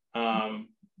passionate.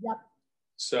 Yep.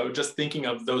 So just thinking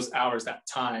of those hours, that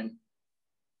time.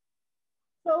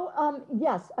 So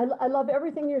yes, I love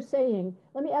everything you're saying.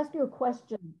 Let me ask you a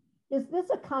question. Is this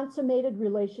a consummated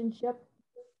relationship?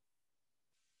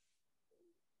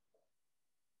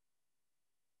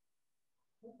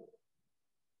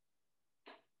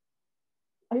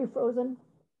 Are you frozen?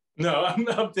 No,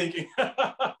 I'm thinking.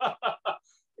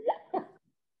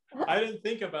 I didn't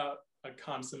think about a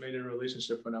consummated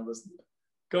relationship when I was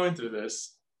going through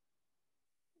this.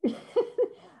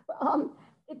 um,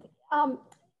 it, um,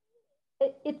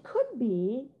 it could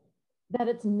be that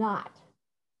it's not.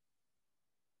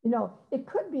 You know, it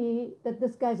could be that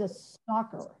this guy's a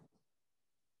stalker.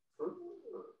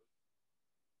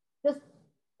 Just,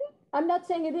 I'm not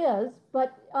saying it is,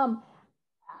 but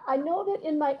I know that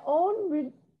in my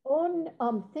own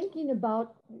thinking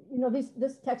about, you know,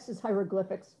 this text is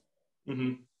hieroglyphics.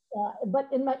 Mm-hmm. But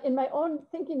in my own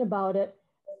thinking about it,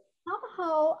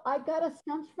 somehow I got a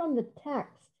sense from the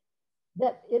text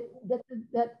that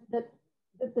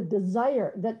the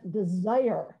desire,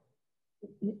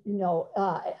 you know,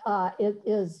 it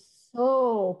is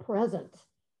so present,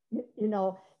 you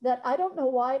know, that I don't know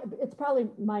why. It's probably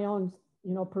my own,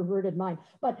 you know, perverted mind.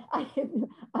 But I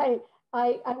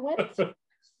went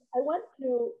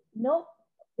to nope.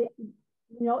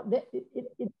 You know,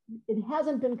 it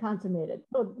hasn't been consummated.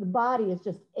 So the body is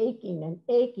just aching and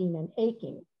aching and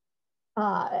aching.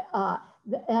 But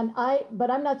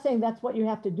I'm not saying that's what you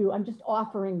have to do. I'm just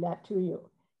offering that to you,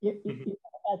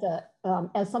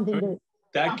 as something to.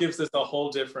 That gives us a whole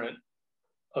different,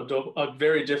 a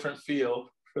very different feel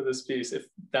for this piece, if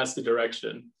that's the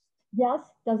direction. Yes,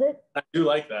 does it? I do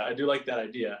like that. I do like that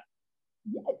idea.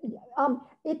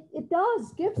 It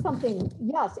does give something.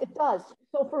 Yes, it does.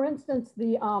 So, for instance,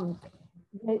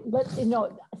 let's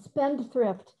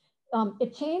spendthrift.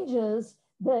 It changes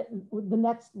the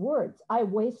next words. I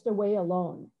waste away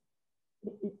alone.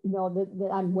 You know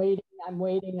that I'm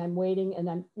waiting, and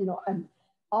I'm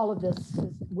all of this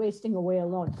is wasting away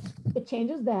alone. It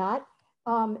changes that,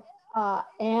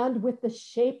 and with the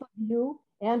shape of you,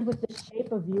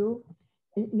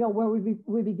 you know, where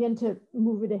we begin to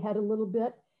move it ahead a little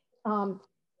bit.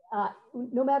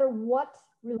 No matter what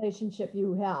relationship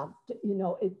you have, you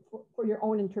know, for your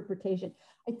own interpretation,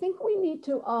 I think we need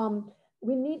to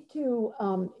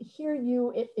hear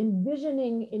you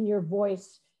envisioning in your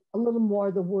voice a little more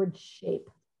the word shape,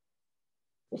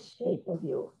 the shape of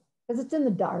you, because it's in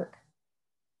the dark.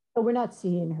 So we're not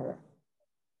seeing her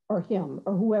or him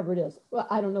or whoever it is. Well,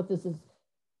 I don't know if this is,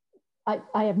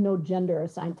 I have no gender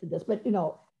assigned to this, but you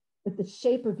know, with the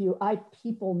shape of you, I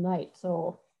people night.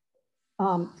 So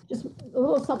just a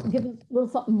little something, give a little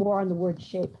something more on the word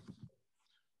shape.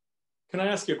 Can I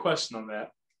ask you a question on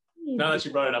that? Now that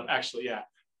you brought it up, actually, yeah.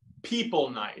 People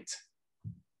night.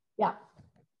 Yeah.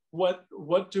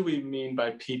 What do we mean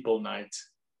by people night?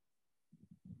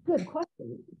 Good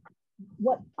question.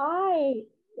 What I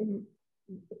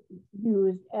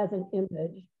used as an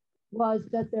image was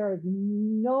that there is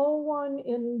no one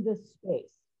in this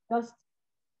space, just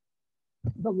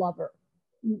the lover,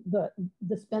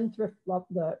 the spendthrift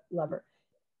the lover,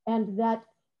 and that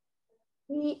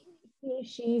he,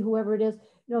 she, whoever it is,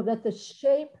 you know, that the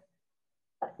shape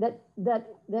that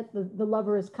the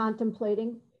lover is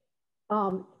contemplating,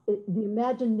 the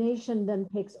imagination then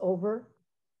takes over,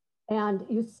 and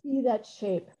you see that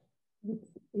shape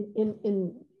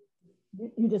in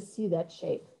you just see that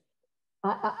shape.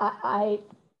 I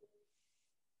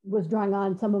was drawing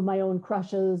on some of my own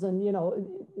crushes and, you know,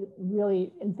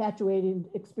 really infatuating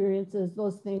experiences,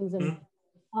 those things, and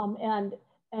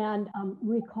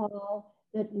recall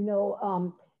that, you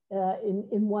know,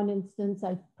 in one instance,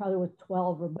 I probably was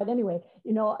 12, but anyway,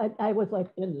 you know, I was like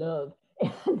in love.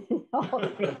 And, you know,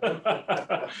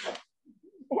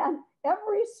 and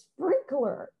every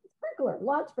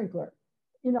lawn sprinkler,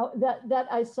 you know, that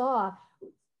I saw,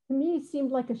 to me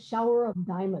seemed like a shower of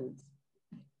diamonds.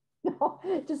 You know,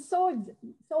 just so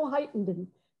heightened and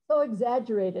so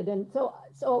exaggerated, and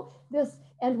so this,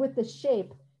 and with the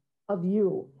shape of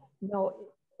you, you know,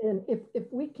 and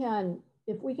if we can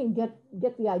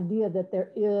get the idea that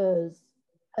there is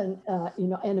an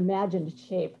imagined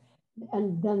shape,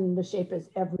 and then the shape is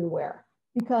everywhere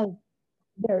because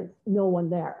there's no one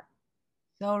there.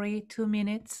 Sorry, 2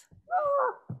 minutes.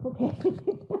 Okay.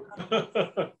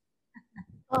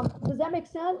 Does that make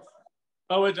sense?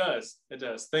 Oh, it does. It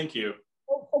does. Thank you.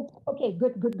 Okay,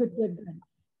 good.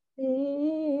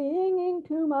 Singing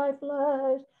to my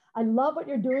flesh. I love what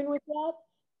you're doing with that.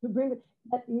 To bring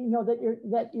that,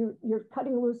 that you're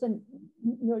cutting loose and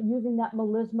using that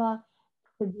melisma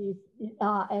to be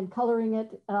and coloring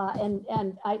it and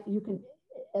you can,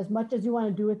 as much as you want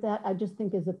to do with that, I just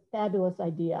think is a fabulous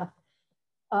idea.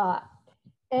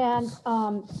 And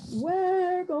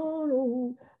we're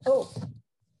gonna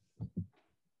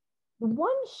the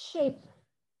one shape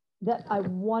that I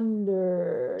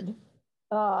wondered,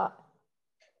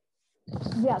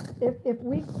 yes, if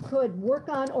we could work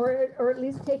on or at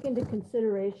least take into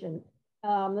consideration,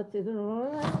 let's see,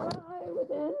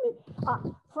 within me,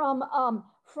 from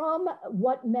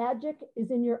what magic is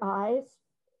in your eyes,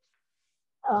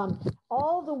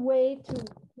 all the way to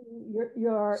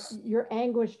your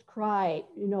anguished cry,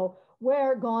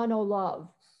 where gone, oh love,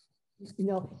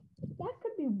 that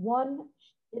could be one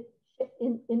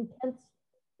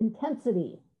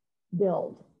intensity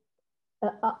build.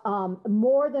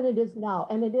 More than it is now.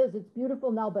 And it's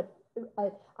beautiful now, but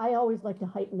I always like to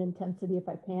heighten intensity if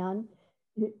I can,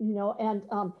 and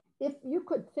if you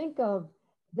could think of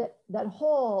that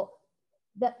whole,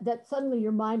 that suddenly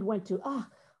your mind went to,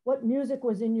 what music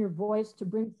was in your voice to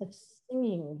bring such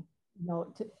singing,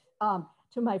 to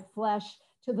my flesh,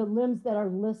 to the limbs that are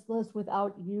listless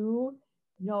without you,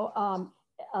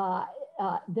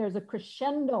 there's a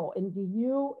crescendo into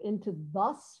you, into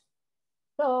thus.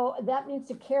 So that means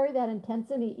to carry that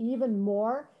intensity even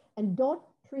more, and don't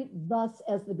treat thus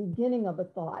as the beginning of a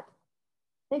thought.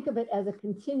 Think of it as a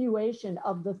continuation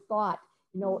of the thought.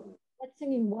 What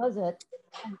singing was it?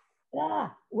 And,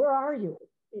 where are you?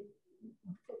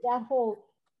 That whole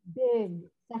big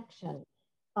section.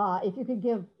 If you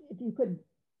could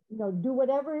do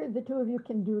whatever the two of you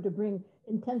can do to bring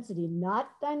intensity,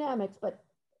 not dynamics, but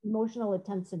emotional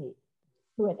intensity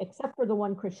to it, except for the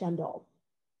one crescendo.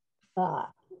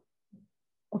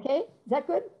 Okay, is that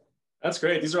good? That's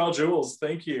great. These are all jewels.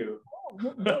 Thank you.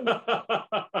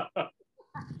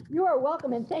 You are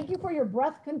welcome, and thank you for your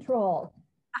breath control.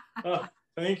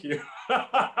 Thank you.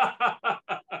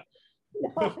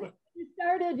 You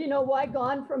started, why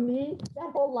gone from me?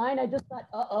 That whole line, I just thought,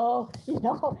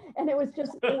 and it was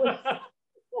just,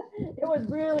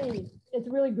 it's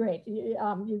really great.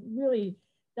 You've really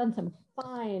done some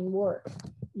fine work,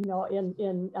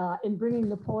 in bringing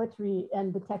the poetry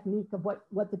and the technique of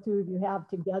what the two of you have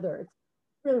together. It's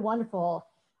really wonderful.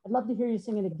 I'd love to hear you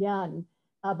sing it again,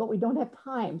 but we don't have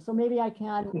time. So maybe I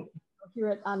can hear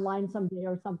it online someday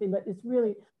or something, but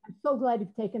I'm so glad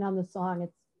you've taken on the song.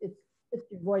 It's fits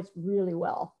your voice really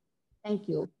well. Thank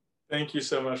you. Thank you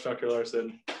so much, Dr.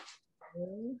 Larsen.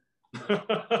 You're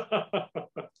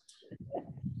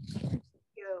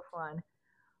fun.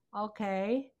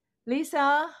 Okay.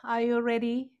 Lisa, are you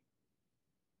ready?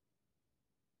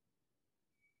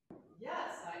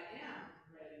 Yes, I am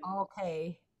ready.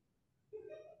 Okay.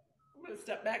 I'm going to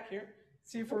step back here,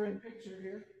 see if we're in picture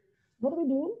here. What are we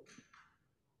doing?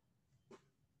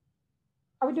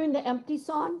 Are we doing the empty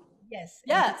song? Yes.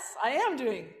 Yes, I am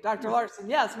doing, Dr. Larsen.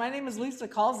 Yes, my name is Lisa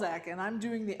Kalzak, and I'm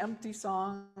doing the empty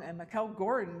song, and Mikkel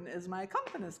Gordon is my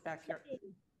accompanist back here.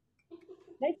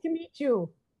 Nice to meet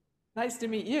you. Nice to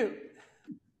meet you.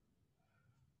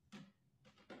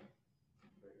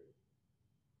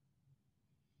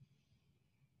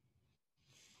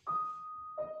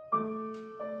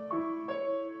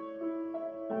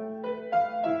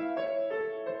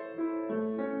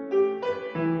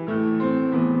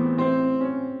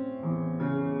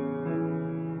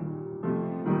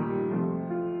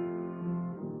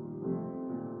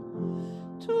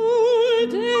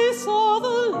 Today saw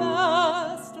the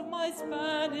last of my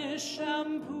Spanish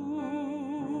shampoo.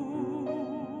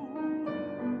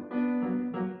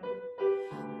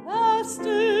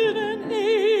 Lasted an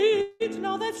age,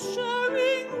 now that's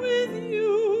sharing with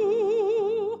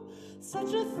you.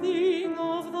 Such a thing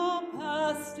of the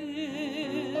past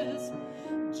is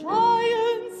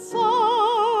giant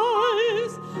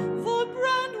size. The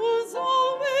brand was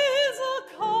always a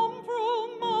compromise.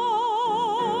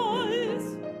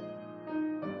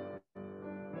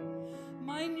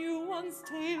 My new one's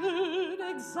tailored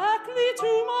exactly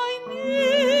to my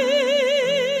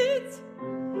needs.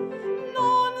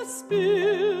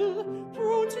 Non-spill,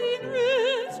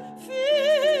 protein-rich,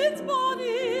 feeds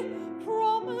body,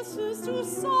 promises to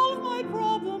solve my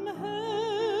problem hair.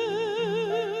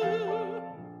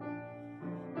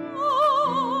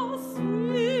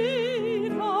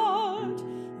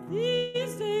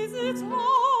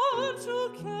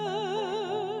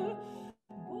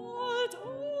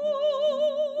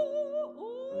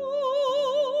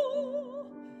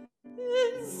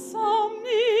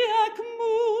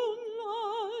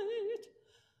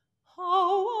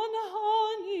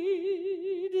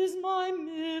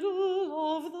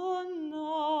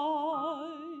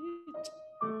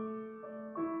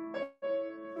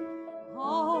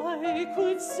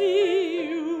 could see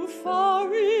you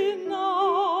far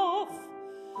enough.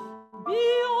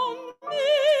 Beyond me,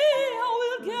 how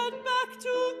we'll get back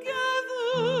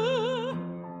together.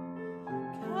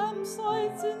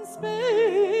 Campsites in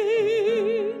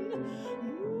Spain.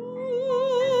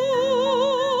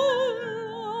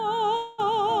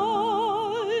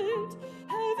 Moonlight,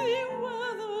 heavy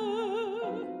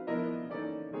weather.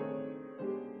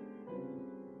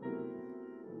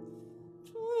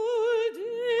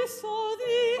 Today saw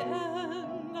the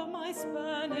end of my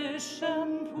Spanish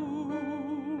shampoo,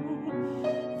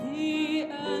 the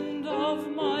end of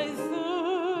my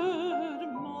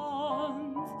third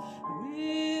month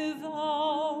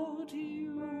without you.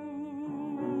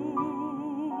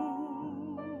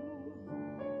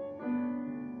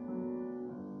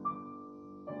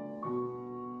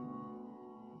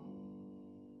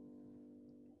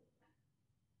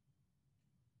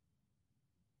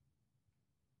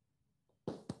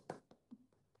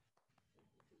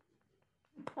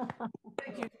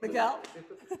 Thank you, Miguel.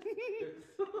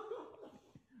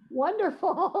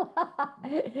 Wonderful.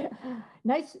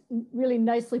 Nice, really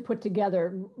nicely put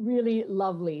together, really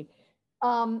lovely.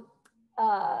 Um,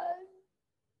 uh,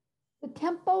 the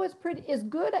tempo is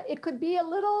good. It could be a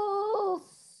little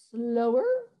slower,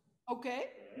 Okay.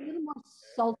 a little more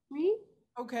sultry,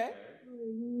 Okay.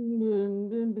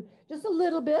 just a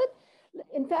little bit.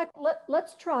 In fact,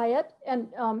 let's try it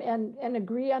and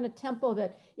agree on a tempo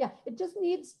that, yeah, it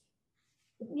needs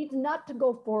not to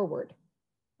go forward.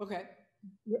 Okay.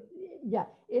 Yeah,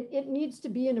 it needs to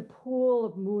be in a pool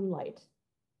of moonlight.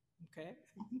 Okay.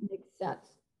 Makes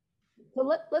sense. So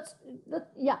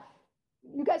yeah,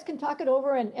 you guys can talk it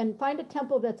over and find a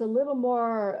tempo that's a little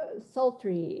more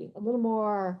sultry, a little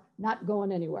more not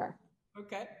going anywhere.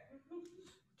 Okay.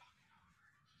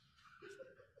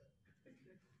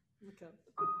 Okay.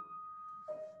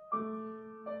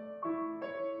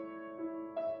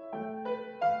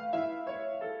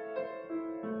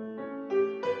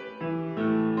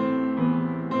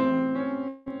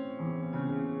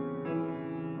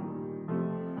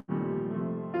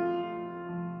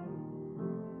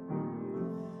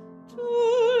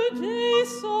 Today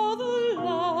saw the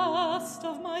last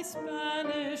of my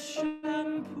Spanish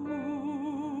shampoo.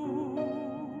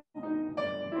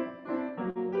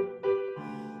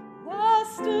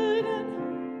 Lasted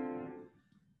and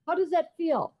How does that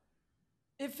feel?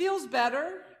 It feels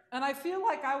better, and I feel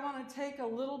like I want to take a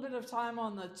little bit of time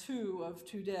on the two of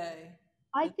today.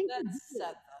 I think you That's do.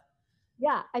 set.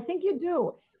 Yeah, I think you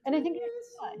do. And I think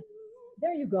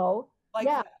there you go. Like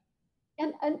yeah. that.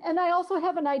 And I also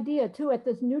have an idea too at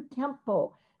this new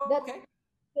tempo that Okay.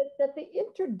 that the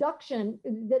introduction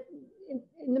that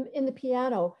in the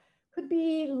piano could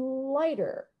be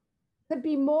lighter, could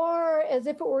be more as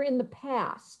if it were in the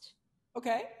past.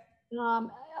 Okay.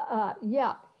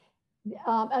 Yeah.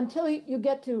 Until you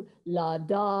get to la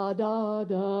da da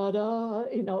da da,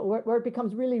 where it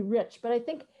becomes really rich. But I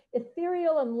think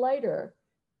ethereal and lighter,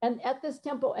 and at this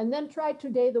tempo, and then try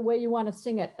today the way you want to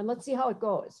sing it, and let's see how it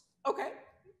goes. Okay.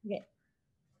 Okay.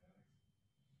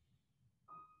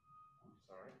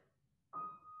 Sorry.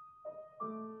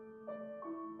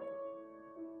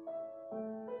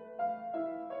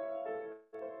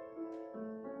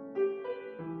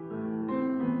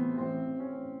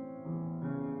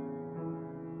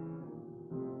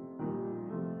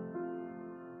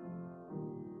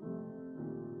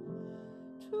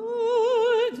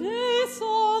 today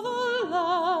saw the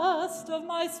last of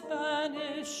my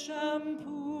Spanish shampoo.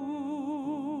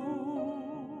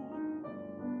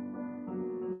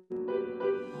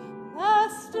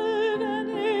 Lasted an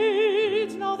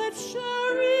age, now that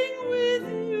sharing with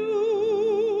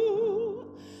you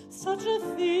such a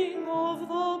thing of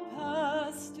the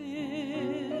past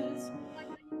is.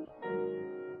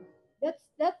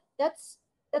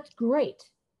 That's great.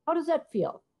 How does that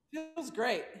feel? Feels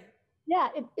great. Yeah,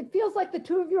 it feels like the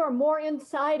two of you are more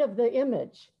inside of the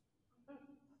image.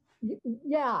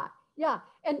 Yeah, yeah.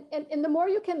 And the more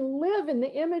you can live in the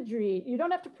imagery, you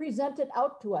don't have to present it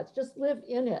out to us, just live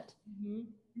in it.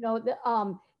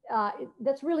 Mm-hmm.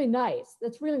 That's really nice.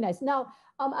 That's really nice. Now,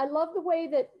 I love the way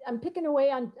that I'm picking away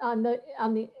on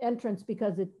the entrance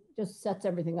because it just sets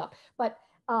everything up. But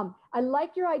I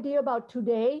like your idea about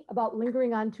today, about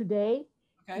lingering on today.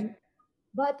 Okay.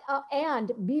 But and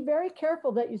be very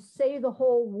careful that you say the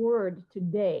whole word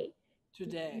today.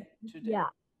 Today. Yeah,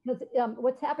 because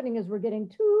what's happening is we're getting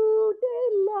today,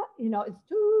 it's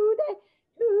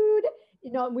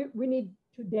today, we need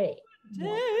today.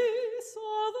 Today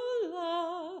saw the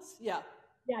last. Yeah.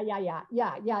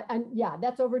 Yeah. And yeah,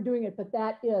 that's overdoing it, but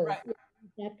that is right.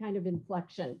 that kind of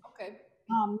inflection. Okay.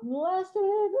 Last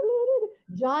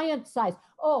giant size.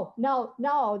 Oh,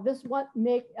 now this one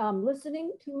make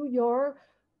listening to your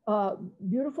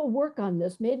beautiful work on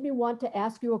this made me want to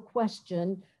ask you a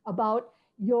question about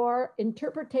your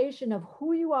interpretation of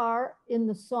who you are in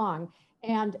the song.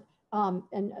 And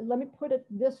let me put it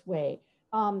this way: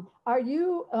 are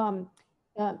you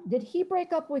did he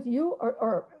break up with you,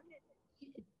 or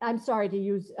I'm sorry to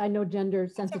use, I know gender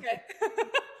That's sensitive. okay.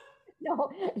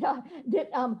 No, no. Did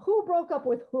who broke up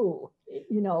with who?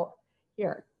 You know,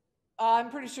 here. I'm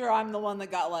pretty sure I'm the one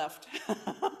that got left.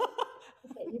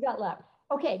 Okay, you got left.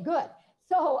 Okay, good.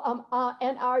 So,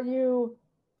 and are you?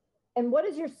 And what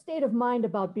is your state of mind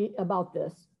about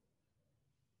this?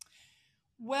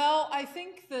 Well, I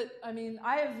think that, I mean,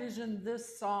 I envisioned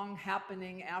this song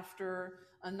happening after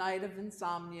a night of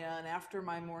insomnia and after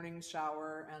my morning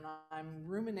shower, and I'm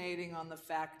ruminating on the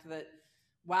fact that,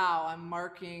 wow, I'm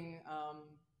marking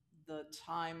the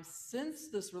time since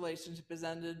this relationship has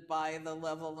ended by the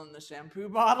level in the shampoo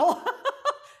bottle,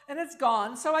 and it's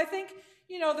gone. So I think,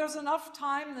 there's enough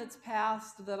time that's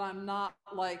passed that I'm not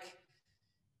like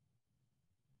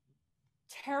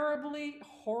terribly,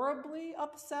 horribly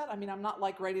upset. I mean, I'm not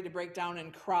like ready to break down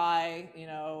and cry,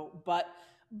 but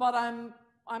I'm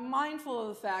mindful of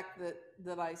the fact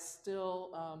that I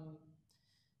still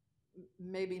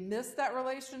maybe miss that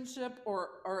relationship,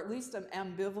 or at least I'm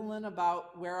ambivalent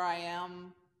about where I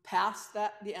am past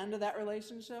the end of that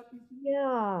relationship.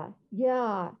 Yeah,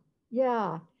 yeah,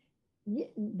 yeah.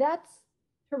 That's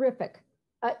terrific.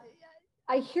 I,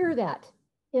 I hear that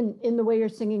in the way you're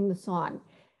singing the song.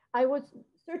 I was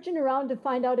searching around to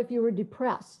find out if you were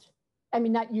depressed. I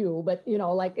mean, not you, but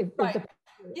like if Right. the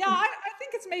Yeah, I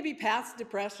think it's maybe past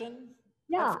depression.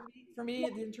 yeah, For me,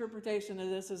 the interpretation of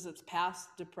this is it's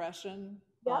past depression.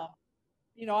 yeah.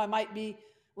 I might be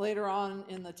later on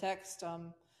in the text.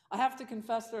 I have to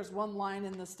confess, there's one line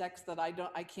in this text that I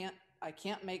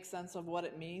can't make sense of what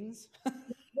it means.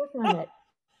 Work on it.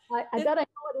 I bet I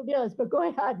know what it is, but go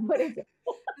ahead. What is it?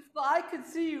 It's the "I could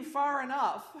see you far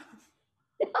enough."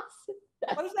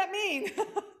 Yes. What does that mean?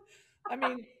 I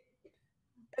mean,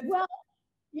 Well,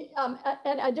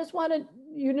 and I just wanted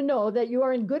you to know that you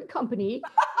are in good company.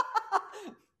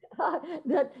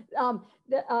 that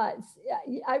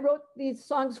I wrote these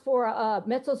songs for a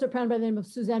mezzo soprano by the name of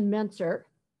Suzanne Menzer,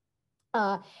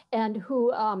 and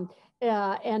who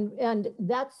and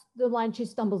that's the line she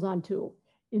stumbles onto.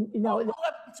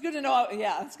 it's good to know.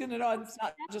 Yeah, it's good to know it's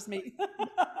not just me.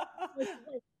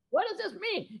 What does this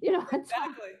mean?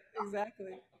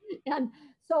 Exactly. And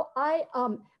so I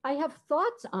have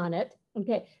thoughts on it.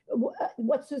 Okay,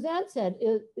 what Suzanne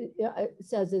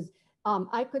says is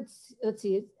I could let's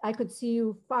see, I could see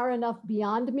you far enough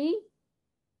beyond me,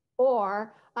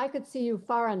 or I could see you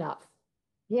far enough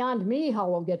beyond me. How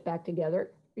we'll get back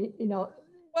together,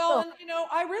 Well, So, and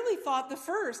I really thought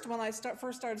when I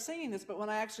first started singing this, but when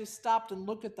I actually stopped and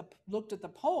looked at the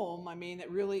poem, I mean,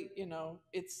 it really,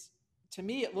 it's, to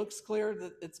me, it looks clear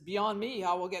that it's beyond me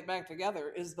how we'll get back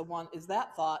together is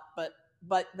that thought.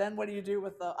 But then what do you do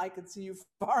with the "I could see you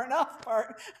far enough"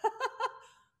 part?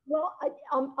 well,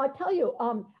 I'll tell you,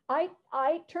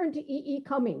 I turned to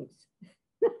Cummings,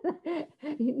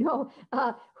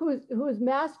 whose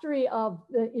mastery of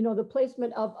the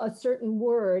placement of a certain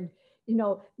word,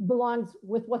 belongs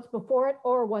with what's before it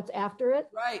or what's after it.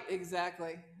 Right,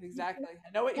 exactly.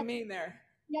 I know what you mean there.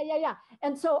 Yeah.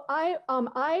 And so I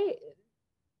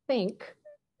think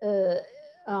uh,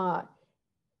 uh,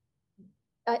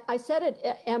 I said it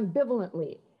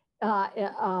ambivalently, uh,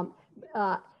 um,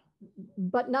 uh,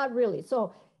 but not really.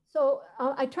 So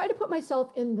I try to put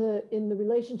myself in the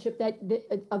relationship that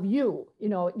of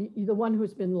the one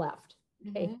who's been left.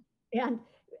 Okay, mm-hmm.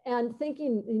 and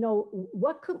thinking,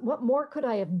 what more could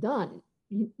I have done?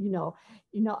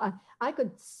 I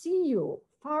could see you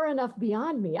far enough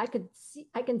beyond me. I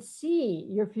can see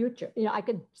your future. I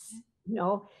could,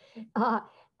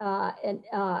 uh,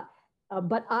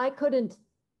 but I couldn't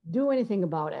do anything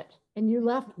about it. And you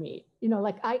left me,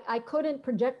 like I couldn't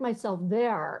project myself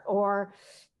there, or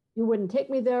you wouldn't take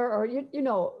me there, or you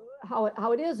know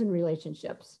how it is in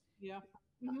relationships. Yeah.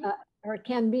 Mm-hmm. Or it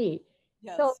can be.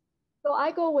 Yes. So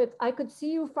I go with I could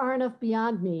see you far enough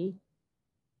beyond me.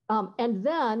 And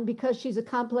then because she's a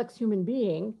complex human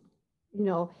being,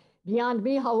 beyond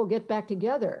me, how we'll get back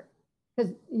together.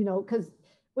 Because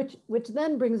which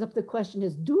then brings up the question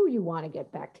is, do you want to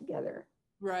get back together?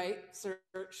 Right.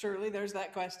 Surely there's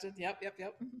that question. Yep.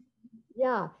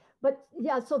 Yeah. But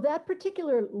yeah, so that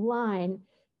particular line,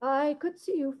 I could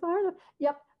see you far enough.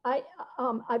 Yep.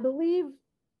 I believe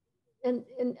and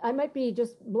I might be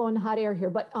just blowing hot air here,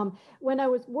 but when I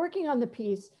was working on the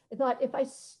piece, I thought if I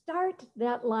start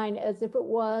that line as if it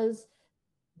was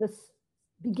the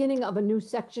beginning of a new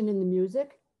section in the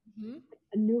music, Mm-hmm.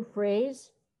 a new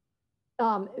phrase,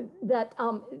 that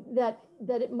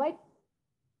that it might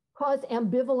cause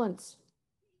ambivalence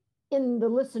in the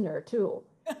listener too.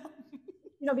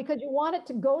 You know, because you want it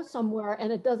to go somewhere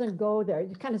and it doesn't go there.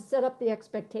 You kind of set up the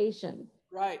expectation.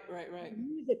 Right.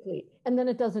 Musically, and then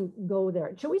it doesn't go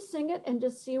there. Should we sing it and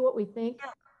just see what we think?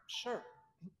 Sure.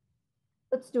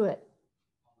 Let's do it.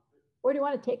 Where do you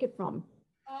want to take it from?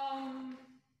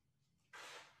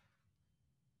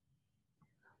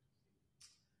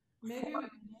 Maybe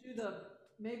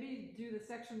we can do the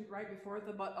section right before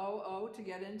the but oh to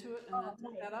get into it and then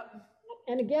take that up.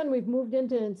 And again, we've moved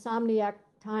into insomniac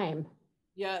time.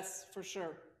 Yes, for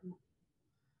sure.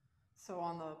 So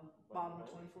on the bottom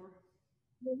 24.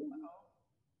 Okay,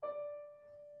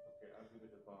 I'll give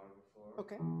it a bar before.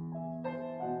 Okay.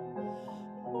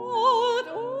 But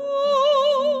oh,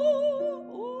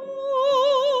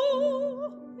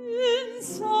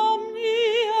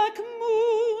 insomniac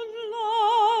moonlight,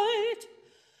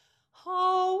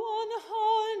 how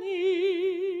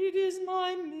unhoneyed is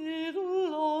my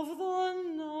middle of the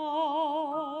night.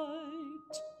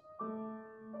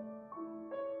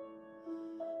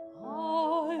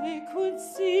 I could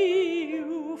see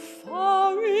you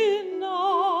far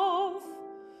enough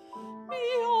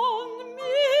beyond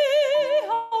me.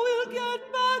 How we'll get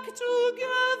back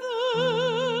together.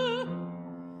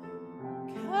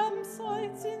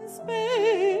 Campsites in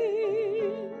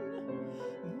Spain.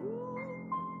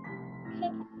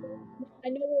 I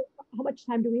know. How much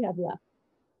time do we have left?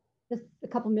 Just a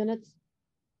couple minutes.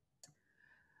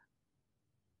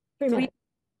 3 minutes.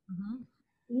 Mm-hmm.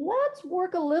 Let's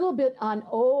work a little bit on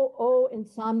oh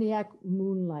insomniac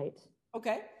moonlight.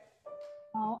 Okay.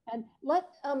 And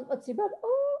let's see about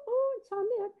oh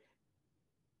insomniac.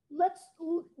 Let's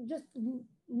just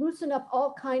loosen up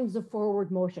all kinds of forward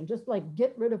motion. Just like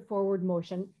get rid of forward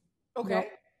motion. Okay.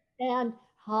 You know? And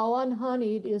how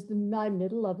unhoneyed is my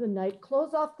middle of the night.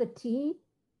 Close off the T.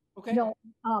 Okay. You know,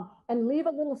 and leave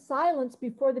a little silence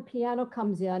before the piano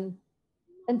comes in,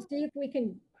 and see if we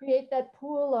can create that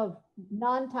pool of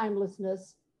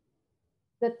non-timelessness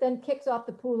that then kicks off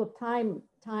the pool of time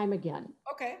again.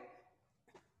 Okay.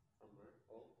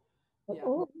 But, Yeah.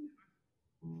 oh,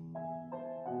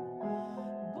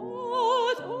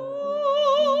 But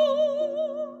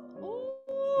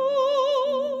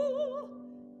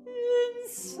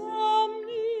insomniac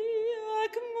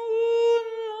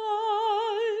moonlight,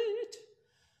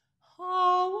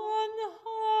 how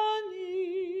unhoneyed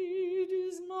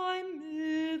is my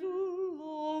middle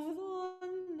of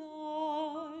the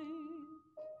night.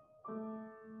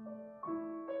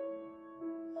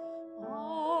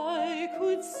 I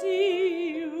could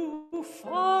see you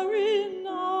far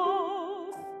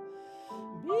enough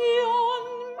beyond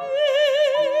me.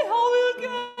 How we'll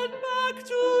get back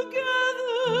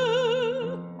together.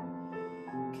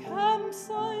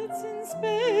 Campsites in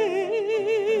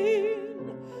Spain.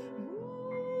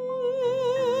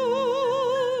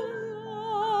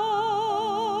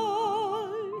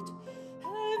 Moonlight,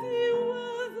 heavy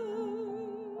weather.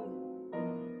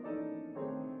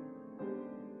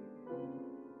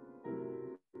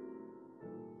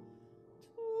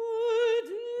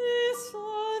 This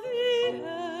are the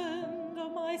end of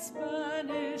my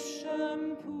Spanish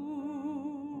shampoo,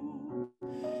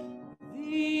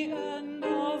 the end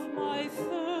of my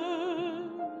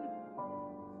third.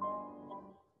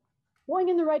 going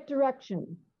in the right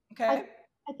direction. Okay.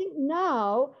 I think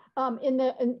now in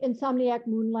the insomniac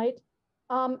moonlight,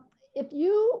 if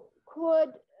you could,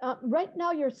 right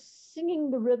now you're singing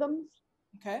the rhythms.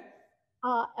 Okay.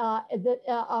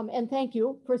 And thank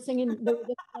you for singing the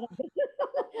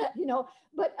you know,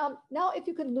 but now if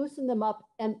you could loosen them up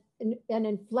and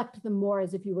inflect them more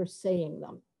as if you were saying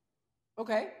them.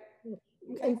 Okay.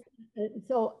 And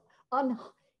so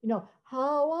you know,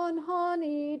 how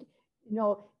unhoneyed, you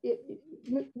know,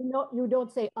 you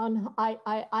don't say I'm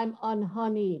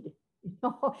unhoneyed. You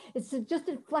know, it's to just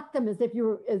inflect them as if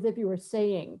you were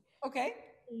saying. Okay.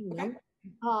 Okay.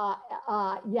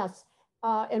 Yes.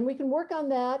 And we can work on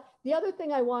that. The other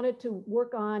thing I wanted to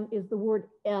work on is the word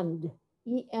end,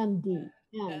 E-N-D,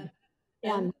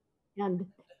 end.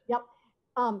 Yep.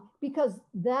 Because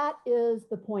that is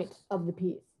the point of the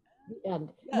piece, the end,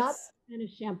 Yes. not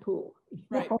Spanish shampoo.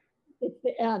 Right. No, it's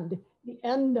the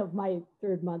end of my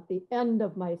third month, the end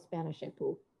of my Spanish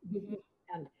shampoo. Mm-hmm.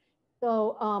 And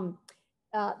so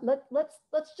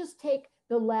let's just take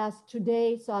the last,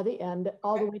 today saw the end,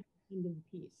 all the way to the end of the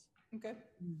piece. Okay.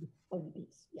 Of the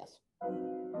piece, yes. Today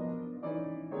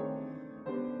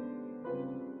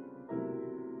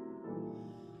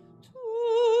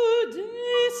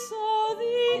saw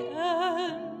the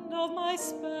end of my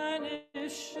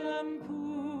Spanish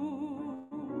shampoo,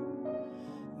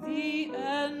 the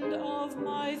end of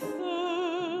my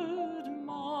third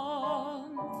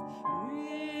month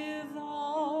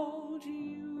without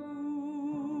you.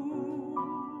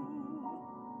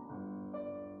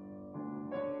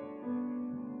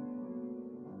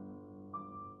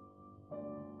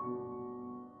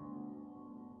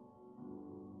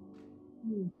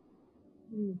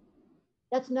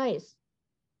 That's nice.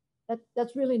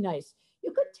 That's really nice.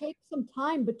 You could take some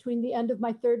time between the end of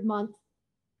my third month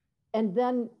and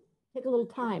then take a little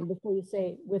time before you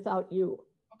say without you.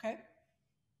 Okay.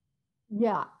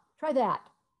 Yeah, try that.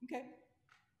 Okay.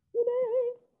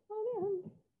 Today,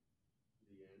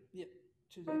 Yeah,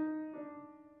 today.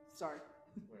 Sorry.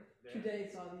 Today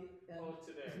saw the end. Oh,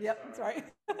 today. Yep, sorry.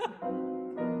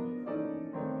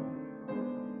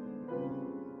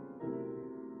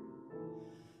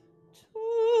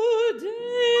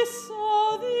 Today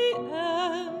saw the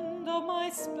end of my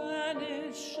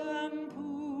Spanish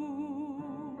shampoo,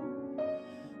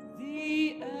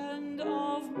 the end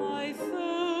of my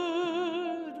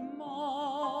third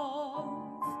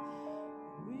month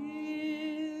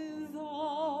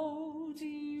without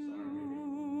you.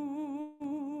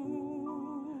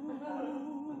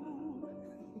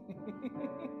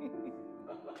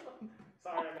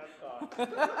 Sorry, I got caught.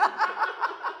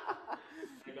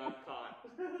 I got caught.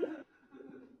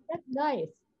 that's nice.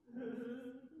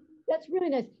 That's really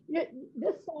nice.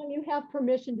 This song, you have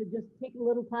permission to just take a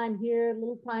little time here, a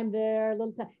little time there, a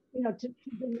little time, to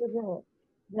deliver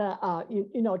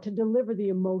to deliver the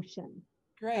emotion.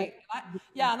 Great.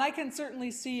 Yeah, and I can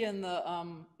certainly see in the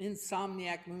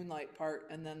Insomniac Moonlight part,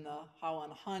 and then the How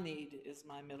Unhoneyed is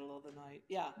my middle of the night.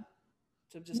 Yeah,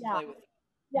 to just play with it.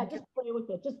 Yeah, just play with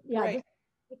it. Just Great. just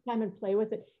take time and play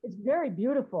with it. It's very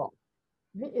beautiful.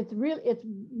 It's really,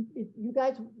 you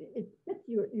guys, it fits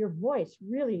your voice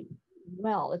really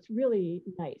well. It's really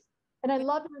nice. And I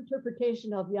love your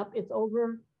interpretation of, yep, it's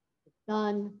over, it's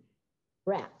done,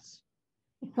 rats.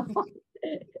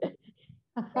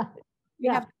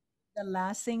 You have the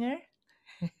last singer.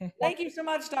 Thank you so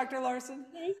much, Dr. Larsen.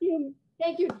 Thank you.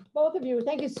 Thank you, both of you.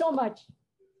 Thank you so much.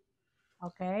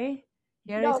 Okay,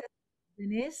 here is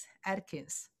Denise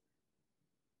Atkins.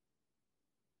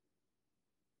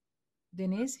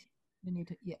 Denise, you need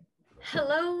to, yeah.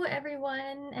 Hello,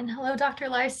 everyone, and hello, Dr.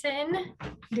 Larsen.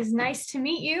 It is nice to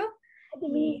meet you.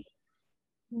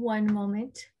 One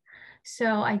moment.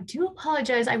 So I do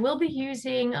apologize. I will be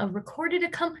using a recorded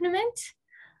accompaniment,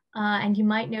 and you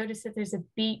might notice that there's a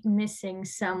beat missing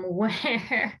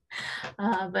somewhere,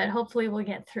 but hopefully we'll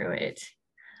get through it.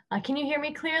 Can you hear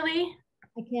me clearly?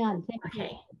 I can. Thank you.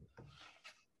 Okay.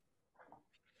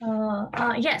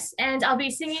 Yes, and I'll be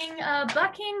singing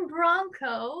Bucking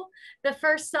Bronco, the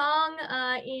first song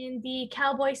in the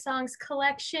Cowboy Songs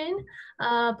collection,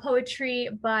 poetry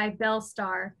by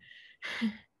Bellstar.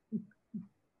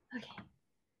 Okay.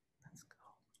 Let's go.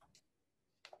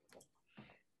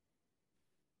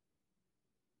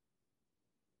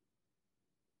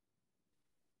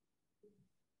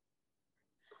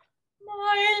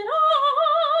 My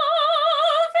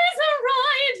love is a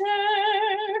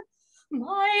rider.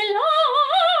 My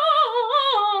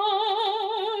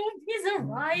love is a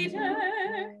rider.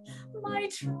 My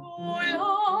true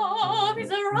love is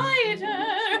a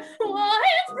rider.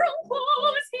 Wild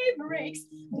broncos he breaks,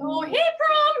 though he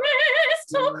promised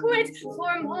to quit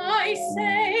for my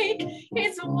sake.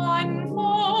 It's one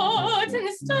foot in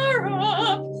the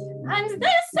stirrup and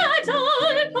the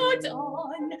saddle put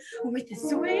on. With a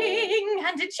swing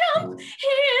and a jump, he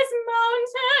is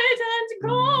mounted and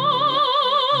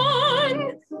gone.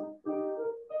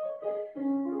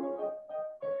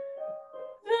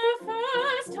 The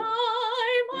first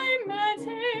time I met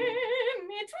him,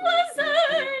 it was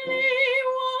early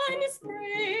one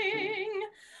spring,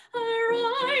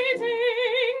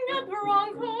 riding a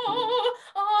bronco,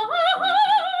 I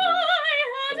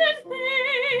had a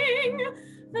thing.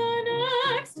 The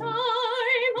next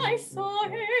time I saw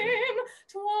him,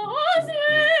 'twas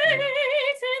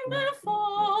late in the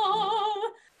fall.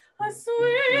 A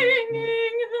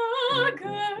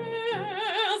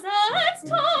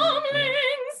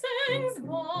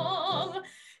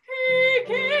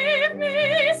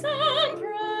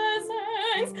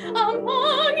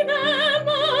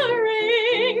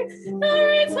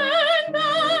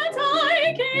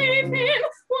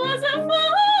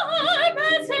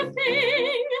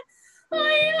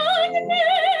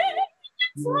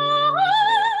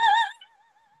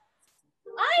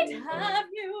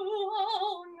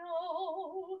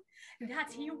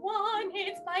that he won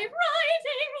it by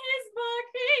riding his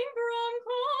bucking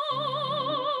bronco.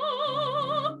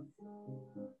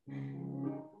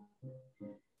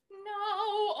 Now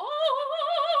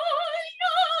all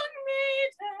young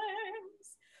maidens,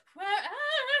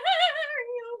 where'er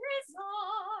you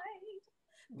reside,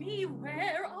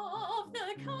 beware of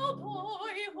the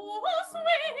cowboy whose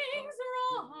wings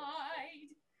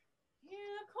ride.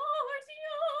 He'll court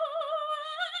you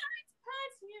and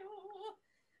pet you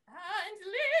and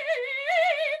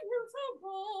leave you to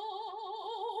go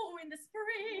in the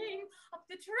spring up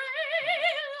the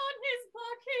trail on his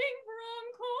bucking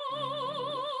bronco.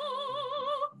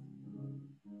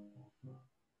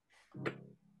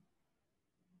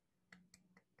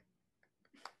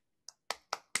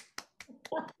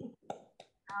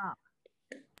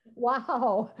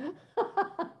 Wow.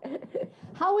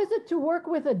 How is it to work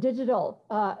with a digital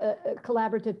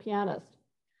collaborative pianist?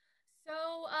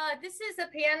 So this is a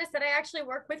pianist that I actually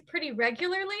work with pretty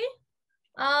regularly.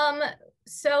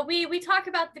 So we talk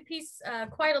about the piece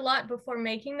quite a lot before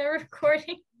making the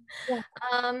recording. Yeah.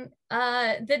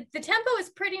 The tempo is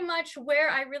pretty much where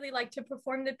I really like to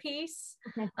perform the piece.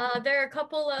 Okay. There are a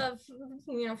couple of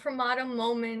fermato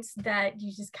moments that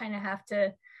you just kind of have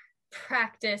to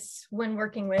practice when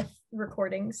working with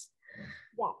recordings.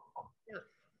 Yeah.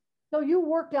 So you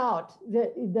worked out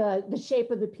the shape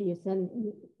of the piece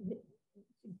and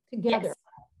together.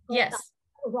 Yes. It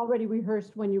was already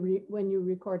rehearsed when you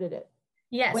recorded it.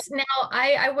 Yes. Now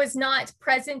I was not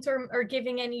present or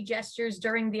giving any gestures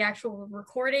during the actual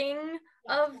recording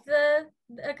of the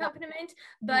accompaniment,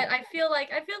 but I feel like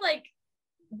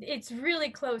it's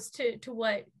really close to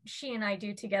what she and I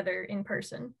do together in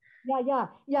person. Yeah.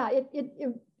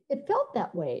 It felt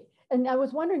that way. And I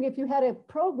was wondering if you had a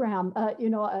program,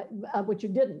 which you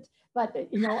didn't, but a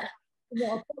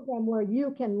program where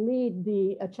you can lead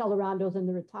the cellorandos and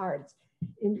the retards.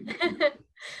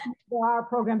 There are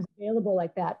programs available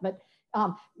like that, but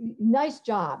nice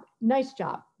job,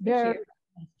 very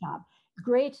nice job.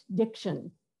 Great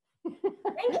diction.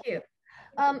 Thank you.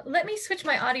 Let me switch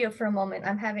my audio for a moment.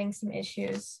 I'm having some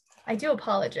issues. I do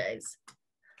apologize.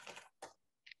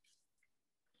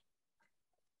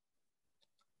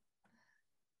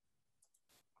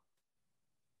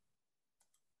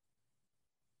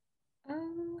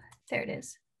 There it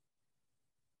is.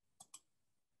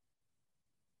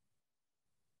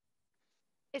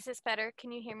 Is this better?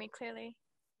 Can you hear me clearly?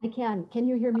 I can. Can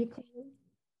you hear me clearly?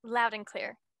 Loud and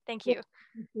clear. Thank you.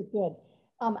 Good.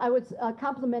 I was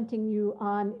complimenting you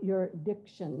on your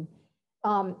diction.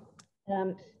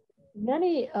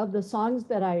 Many of the songs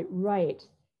that I write,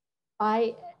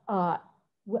 in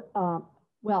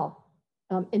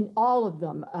all of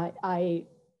them, I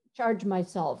charge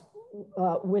myself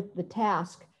with the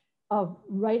task of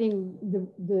writing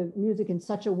the music in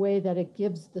such a way that it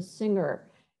gives the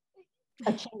singer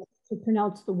a chance to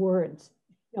pronounce the words,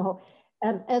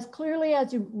 and as clearly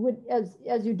as you would as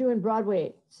you do in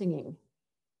Broadway singing.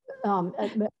 My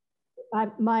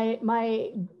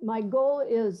goal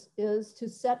is to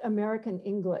set American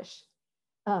English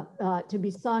to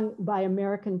be sung by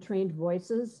American trained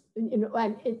voices.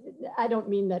 I don't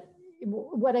mean that.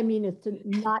 What I mean is to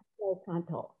not go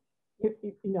canto.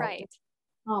 Right.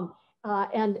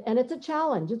 And it's a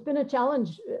challenge. It's been a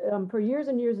challenge for years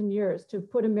and years and years to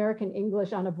put American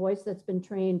English on a voice that's been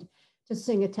trained to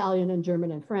sing Italian and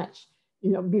German and French,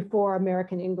 before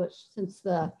American English, since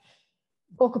the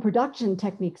vocal production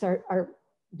techniques are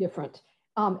different.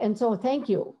 And so thank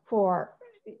you for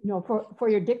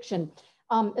your diction,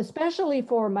 especially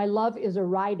for "My Love is a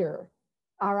Rider,"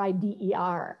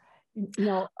 R-I-D-E-R.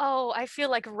 Oh, I feel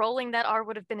like rolling that R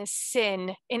would have been a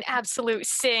sin, an absolute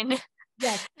sin.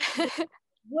 Yes,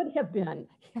 would have been.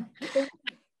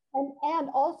 And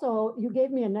also, you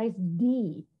gave me a nice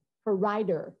D for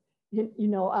rider.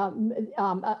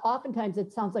 Oftentimes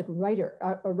it sounds like writer,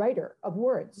 a writer of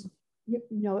words,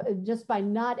 just by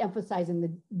not emphasizing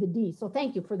the D. So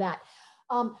thank you for that.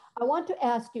 I want to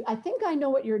ask you, I think I know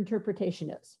what your interpretation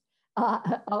is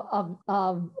of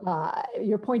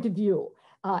your point of view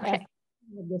as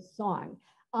of this song.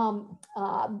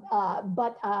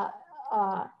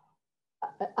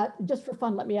 Just for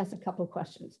fun, let me ask a couple of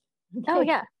questions. Okay. Oh,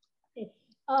 yeah. Okay.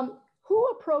 Who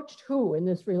approached who in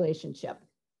this relationship?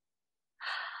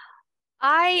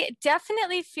 I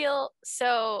definitely feel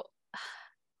so.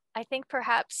 I think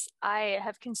perhaps I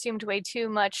have consumed way too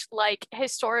much like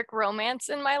historic romance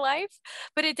in my life,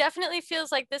 but it definitely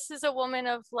feels like this is a woman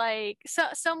of like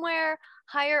somewhere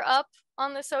higher up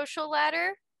on the social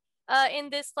ladder. In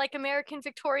this like American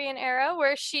Victorian era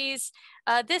where she's,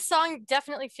 this song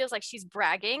definitely feels like she's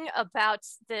bragging about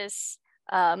this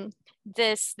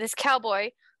this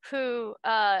cowboy who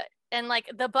and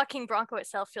like the bucking bronco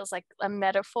itself feels like a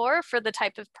metaphor for the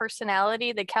type of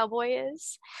personality the cowboy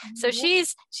is. So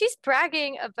she's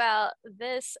bragging about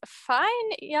this fine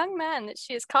young man that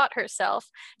she has caught herself.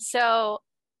 So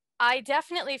I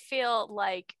definitely feel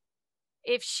like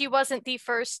if she wasn't the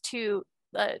first to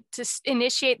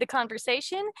initiate the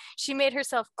conversation, she made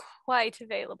herself quite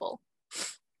available.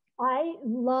 I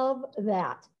love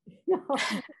that.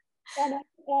 and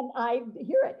I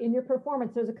hear it in your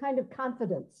performance. There's a kind of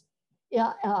confidence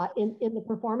in the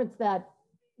performance that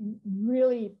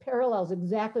really parallels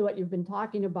exactly what you've been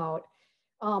talking about.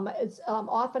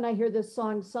 Often I hear this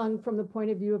song sung from the point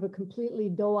of view of a completely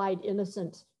doe-eyed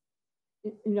innocent,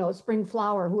 spring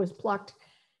flower who was plucked,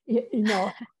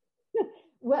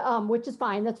 well, which is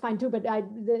fine. That's fine too. But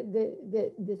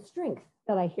the strength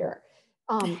that I hear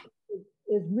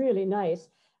is really nice.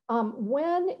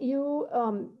 When you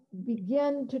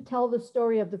begin to tell the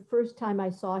story of the first time I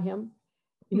saw him,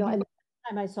 and the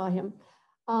time I saw him,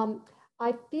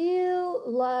 I feel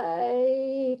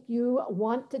like you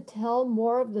want to tell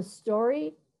more of the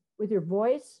story with your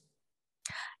voice.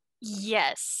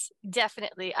 Yes,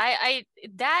 definitely. I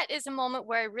that is a moment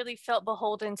where I really felt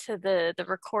beholden to the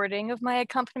recording of my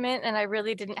accompaniment, and I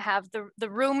really didn't have the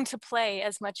room to play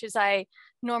as much as I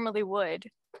normally would.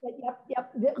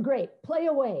 Yep. Great. Play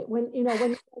away when you guys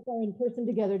are in person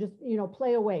together. Just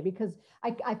play away, because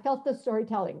I felt the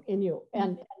storytelling in you,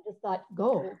 and just thought,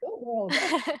 go girl,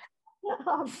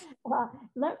 go.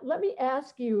 Let me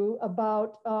ask you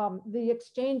about the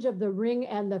exchange of the ring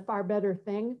and the far better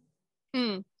thing.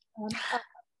 I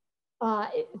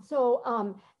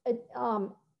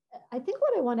think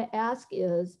what I want to ask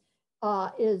is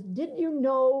did you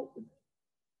know,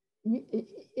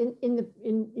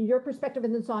 in your perspective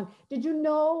in the song, did you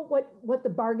know what the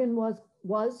bargain was?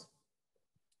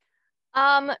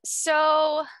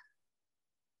 So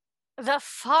the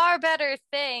far better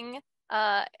thing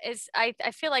is I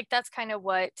feel like that's kind of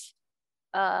what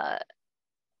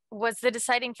was the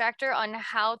deciding factor on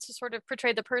how to sort of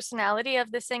portray the personality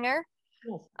of the singer.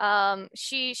 Yes.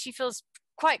 She feels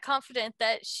quite confident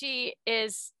that she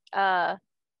is at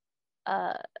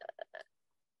the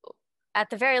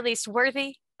very least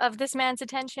worthy of this man's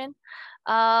attention.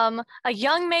 A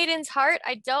young maiden's heart,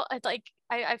 I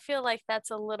feel like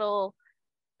that's a little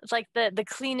like the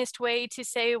cleanest way to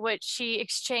say what she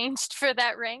exchanged for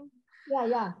that ring.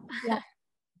 Yeah.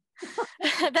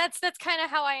 That's kind of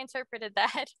how I interpreted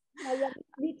that. Yeah,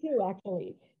 me too,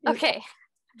 actually. Okay.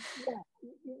 Yeah,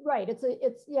 right. It's a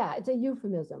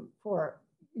euphemism for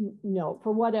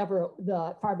for whatever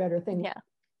the far better thing. Yeah.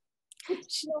 He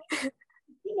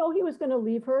was going to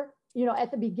leave her.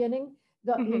 At the beginning,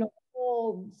 the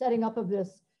whole setting up of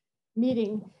this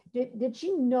meeting. Did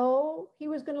she know he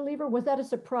was going to leave her? Was that a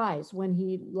surprise when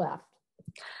he left?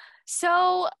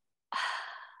 So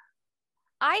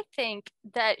I think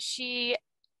that she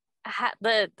had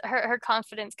her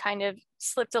confidence kind of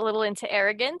slipped a little into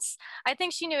arrogance. I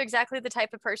think she knew exactly the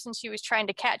type of person she was trying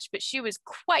to catch, but she was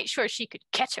quite sure she could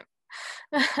catch him.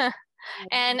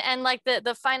 and like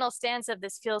the final stanza of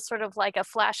this feels sort of like a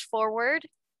flash forward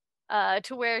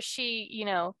to where she,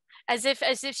 as if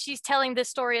she's telling this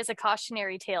story as a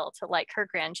cautionary tale to like her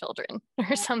grandchildren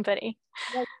or somebody.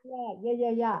 Yeah.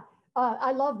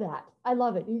 I love that. I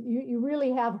love it. You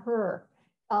really have her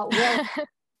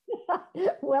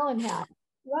well in hand.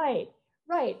 Right.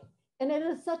 And it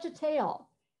is such a tale.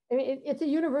 I mean, it's a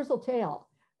universal tale.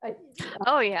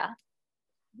 Oh yeah.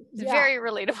 It's very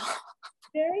relatable.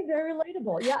 Very, very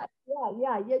relatable. Yeah.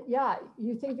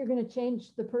 You think you're going to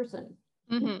change the person.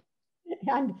 And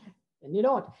you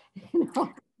don't.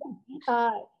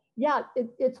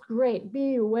 It's great.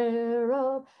 Beware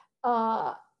of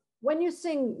when you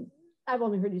sing. I've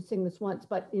only heard you sing this once,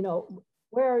 but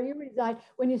where you reside,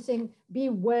 when you sing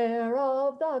beware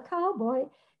of the cowboy.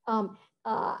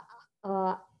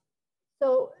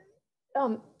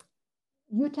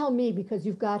 You tell me, because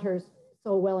you've got her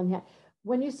so well in hand.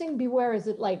 When you sing beware, is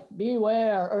it like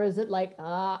beware, or is it like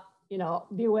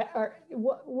beware, or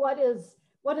what is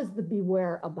the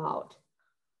beware about?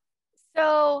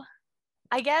 So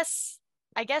I guess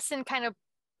in kind of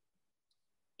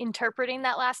interpreting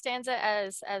that last stanza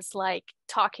as like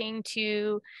talking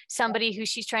to somebody who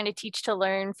she's trying to teach to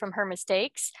learn from her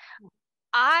mistakes,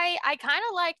 I kind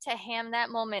of like to ham that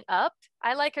moment up.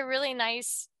 I like a really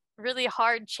nice, really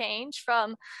hard change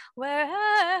from where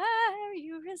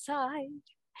you reside,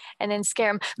 and then scare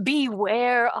him,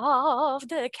 beware of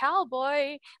the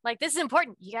cowboy. Like, this is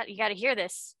important. You got to hear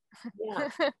this.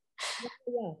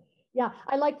 Yeah.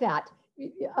 I like that.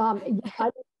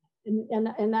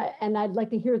 and I'd like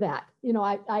to hear that. You know,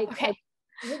 I Okay.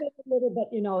 heard it a little bit.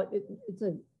 You know, it's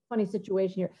a funny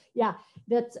situation here. Yeah,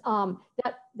 that's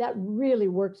that really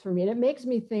works for me, and it makes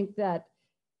me think that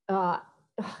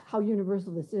how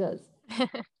universal this is.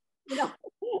 You know,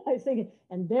 I was thinking,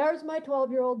 and there's my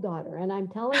 12-year-old daughter, and I'm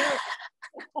telling her,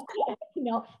 you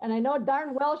know, and I know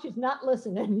darn well she's not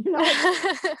listening. You know,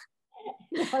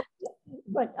 you know,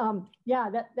 but yeah,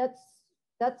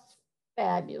 that's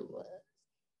fabulous.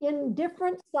 In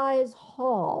different size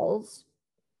halls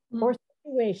or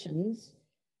situations,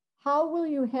 how will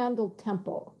you handle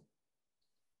tempo?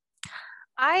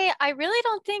 I really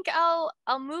don't think I'll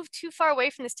move too far away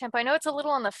from this tempo. I know it's a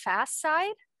little on the fast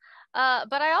side,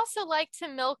 but I also like to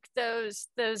milk those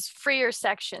freer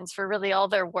sections for really all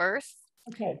they're worth.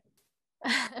 Okay,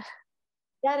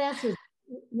 that answers.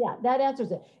 Yeah, that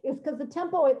answers it. It's because the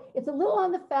tempo, it's a little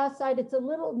on the fast side. It's a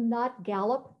little not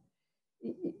gallop.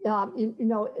 You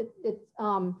know, it's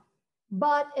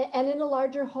but and in a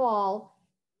larger hall,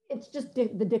 it's just the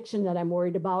diction that I'm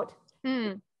worried about.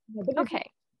 Mm, But okay.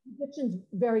 diction's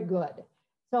very good.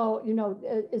 So, you know,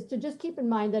 is to just keep in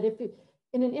mind that if you,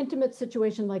 in an intimate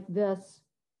situation like this,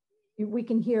 we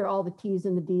can hear all the T's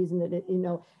and the D's and the, you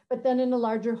know, but then in a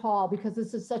larger hall, because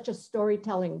this is such a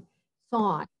storytelling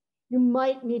song, you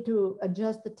might need to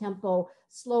adjust the tempo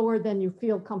slower than you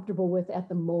feel comfortable with at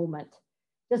the moment,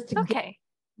 just to get,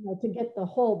 you know, to get the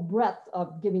whole breadth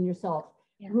of giving yourself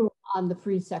room on the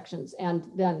free sections and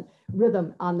then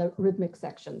rhythm on the rhythmic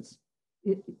sections.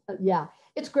 Yeah,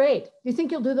 it's great. Do you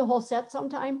think you'll do the whole set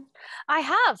sometime? I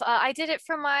have. I did it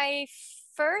for my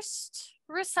first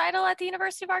recital at the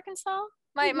University of Arkansas,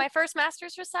 my first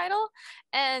master's recital.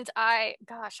 And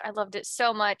gosh, I loved it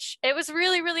so much. It was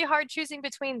really, really hard choosing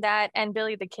between that and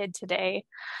Billy the Kid today.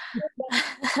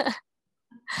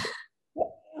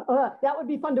 That would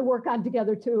be fun to work on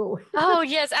together too. Oh,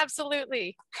 yes,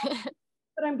 absolutely.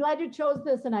 But I'm glad you chose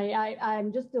this, and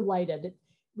I'm just delighted.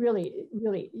 Really,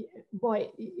 really, boy,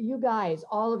 you guys,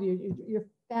 all of you, you're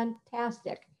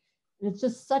fantastic. And it's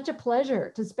just such a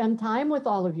pleasure to spend time with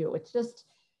all of you. It's just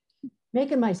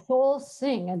making my soul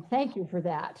sing, and thank you for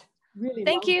that. Really,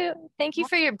 thank you. Thank you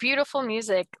for your beautiful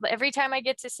music. Every time I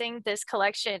get to sing this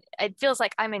collection, it feels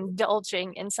like I'm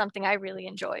indulging in something I really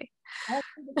enjoy.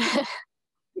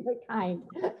 Very kind,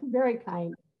 very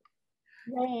kind.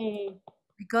 Yay.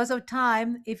 Because of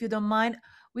time, if you don't mind,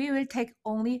 we will take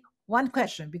only one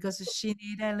question because she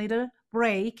need a little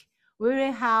break. We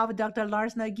will have Dr.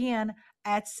 Larsen again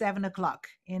at 7 o'clock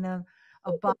in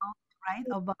about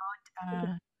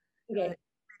her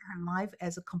life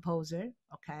as a composer.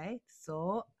 Okay,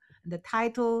 so the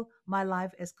title "My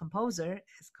Life as Composer"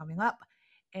 is coming up,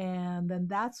 and then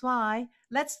that's why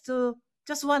let's do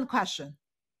just one question.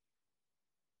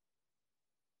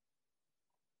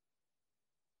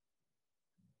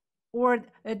 Or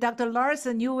Dr.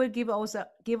 Larsen, you will give us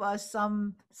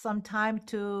some time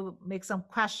to make some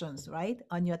questions, right,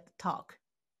 on your talk.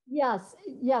 Yes,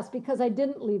 yes, because I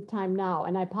didn't leave time now,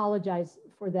 and I apologize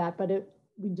for that, but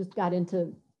we just got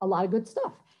into a lot of good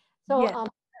stuff. So yes.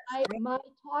 my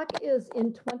talk is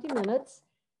in 20 minutes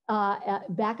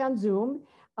back on Zoom,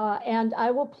 and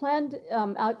I will plan,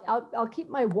 I'll keep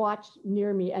my watch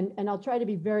near me, and I'll try to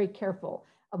be very careful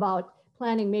about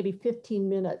planning maybe 15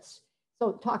 minutes.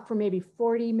 So talk for maybe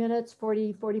 40 minutes,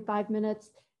 45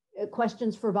 minutes,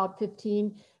 questions for about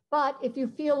 15. But if you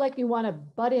feel like you want to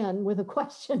butt in with a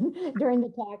question during the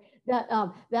talk,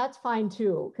 that's fine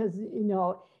too. Because, you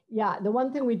know, yeah, the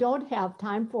one thing we don't have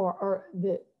time for, or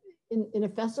in a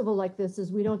festival like this,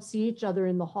 is we don't see each other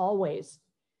in the hallways.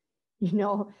 You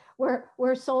know,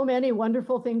 where so many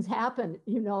wonderful things happen.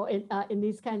 You know, in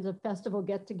these kinds of festival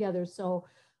get-togethers. So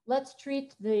let's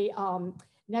treat the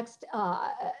next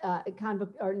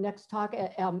or next talk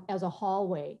as a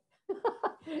hallway.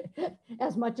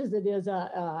 As much as it is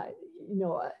a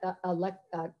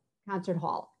concert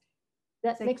hall.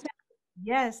 That makes sense.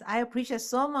 Yes, I appreciate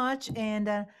so much,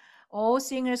 and all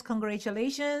singers,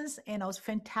 congratulations, and it was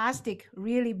fantastic,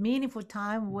 really meaningful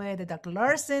time with Dr.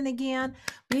 Larsen again.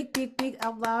 Big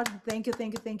out loud. Thank you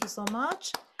so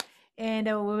much. And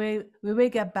we will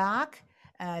get back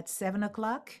at 7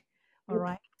 o'clock. All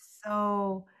right.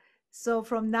 So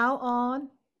from now on,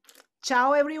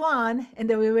 ciao everyone, and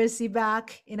then we will see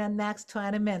back in the next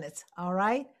 20 minutes. All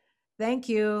right. Thank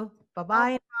you.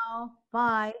 Bye-bye now.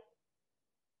 Bye.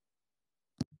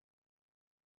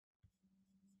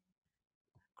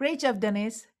 Great job,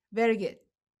 Denise. Very good.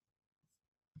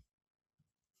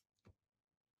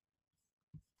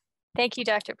 Thank you,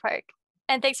 Dr. Park.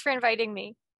 And thanks for inviting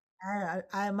me.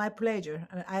 My pleasure.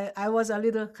 I was a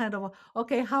little kind of,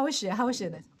 okay, how is she? How is she?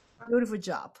 Beautiful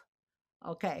job.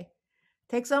 Okay.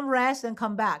 Take some rest and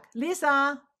come back.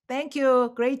 Lisa, thank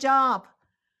you. Great job.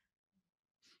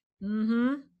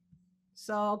 Mm-hmm.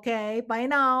 So, okay. Bye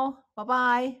now.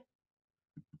 Bye-bye.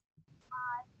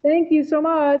 Thank you so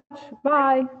much.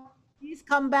 Bye. Please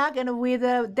come back and with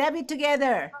Debbie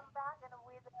together.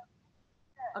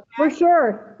 Okay. For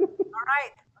sure. All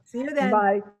right. See you then.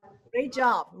 Bye. Great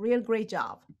job. Real great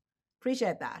job.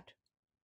 Appreciate that.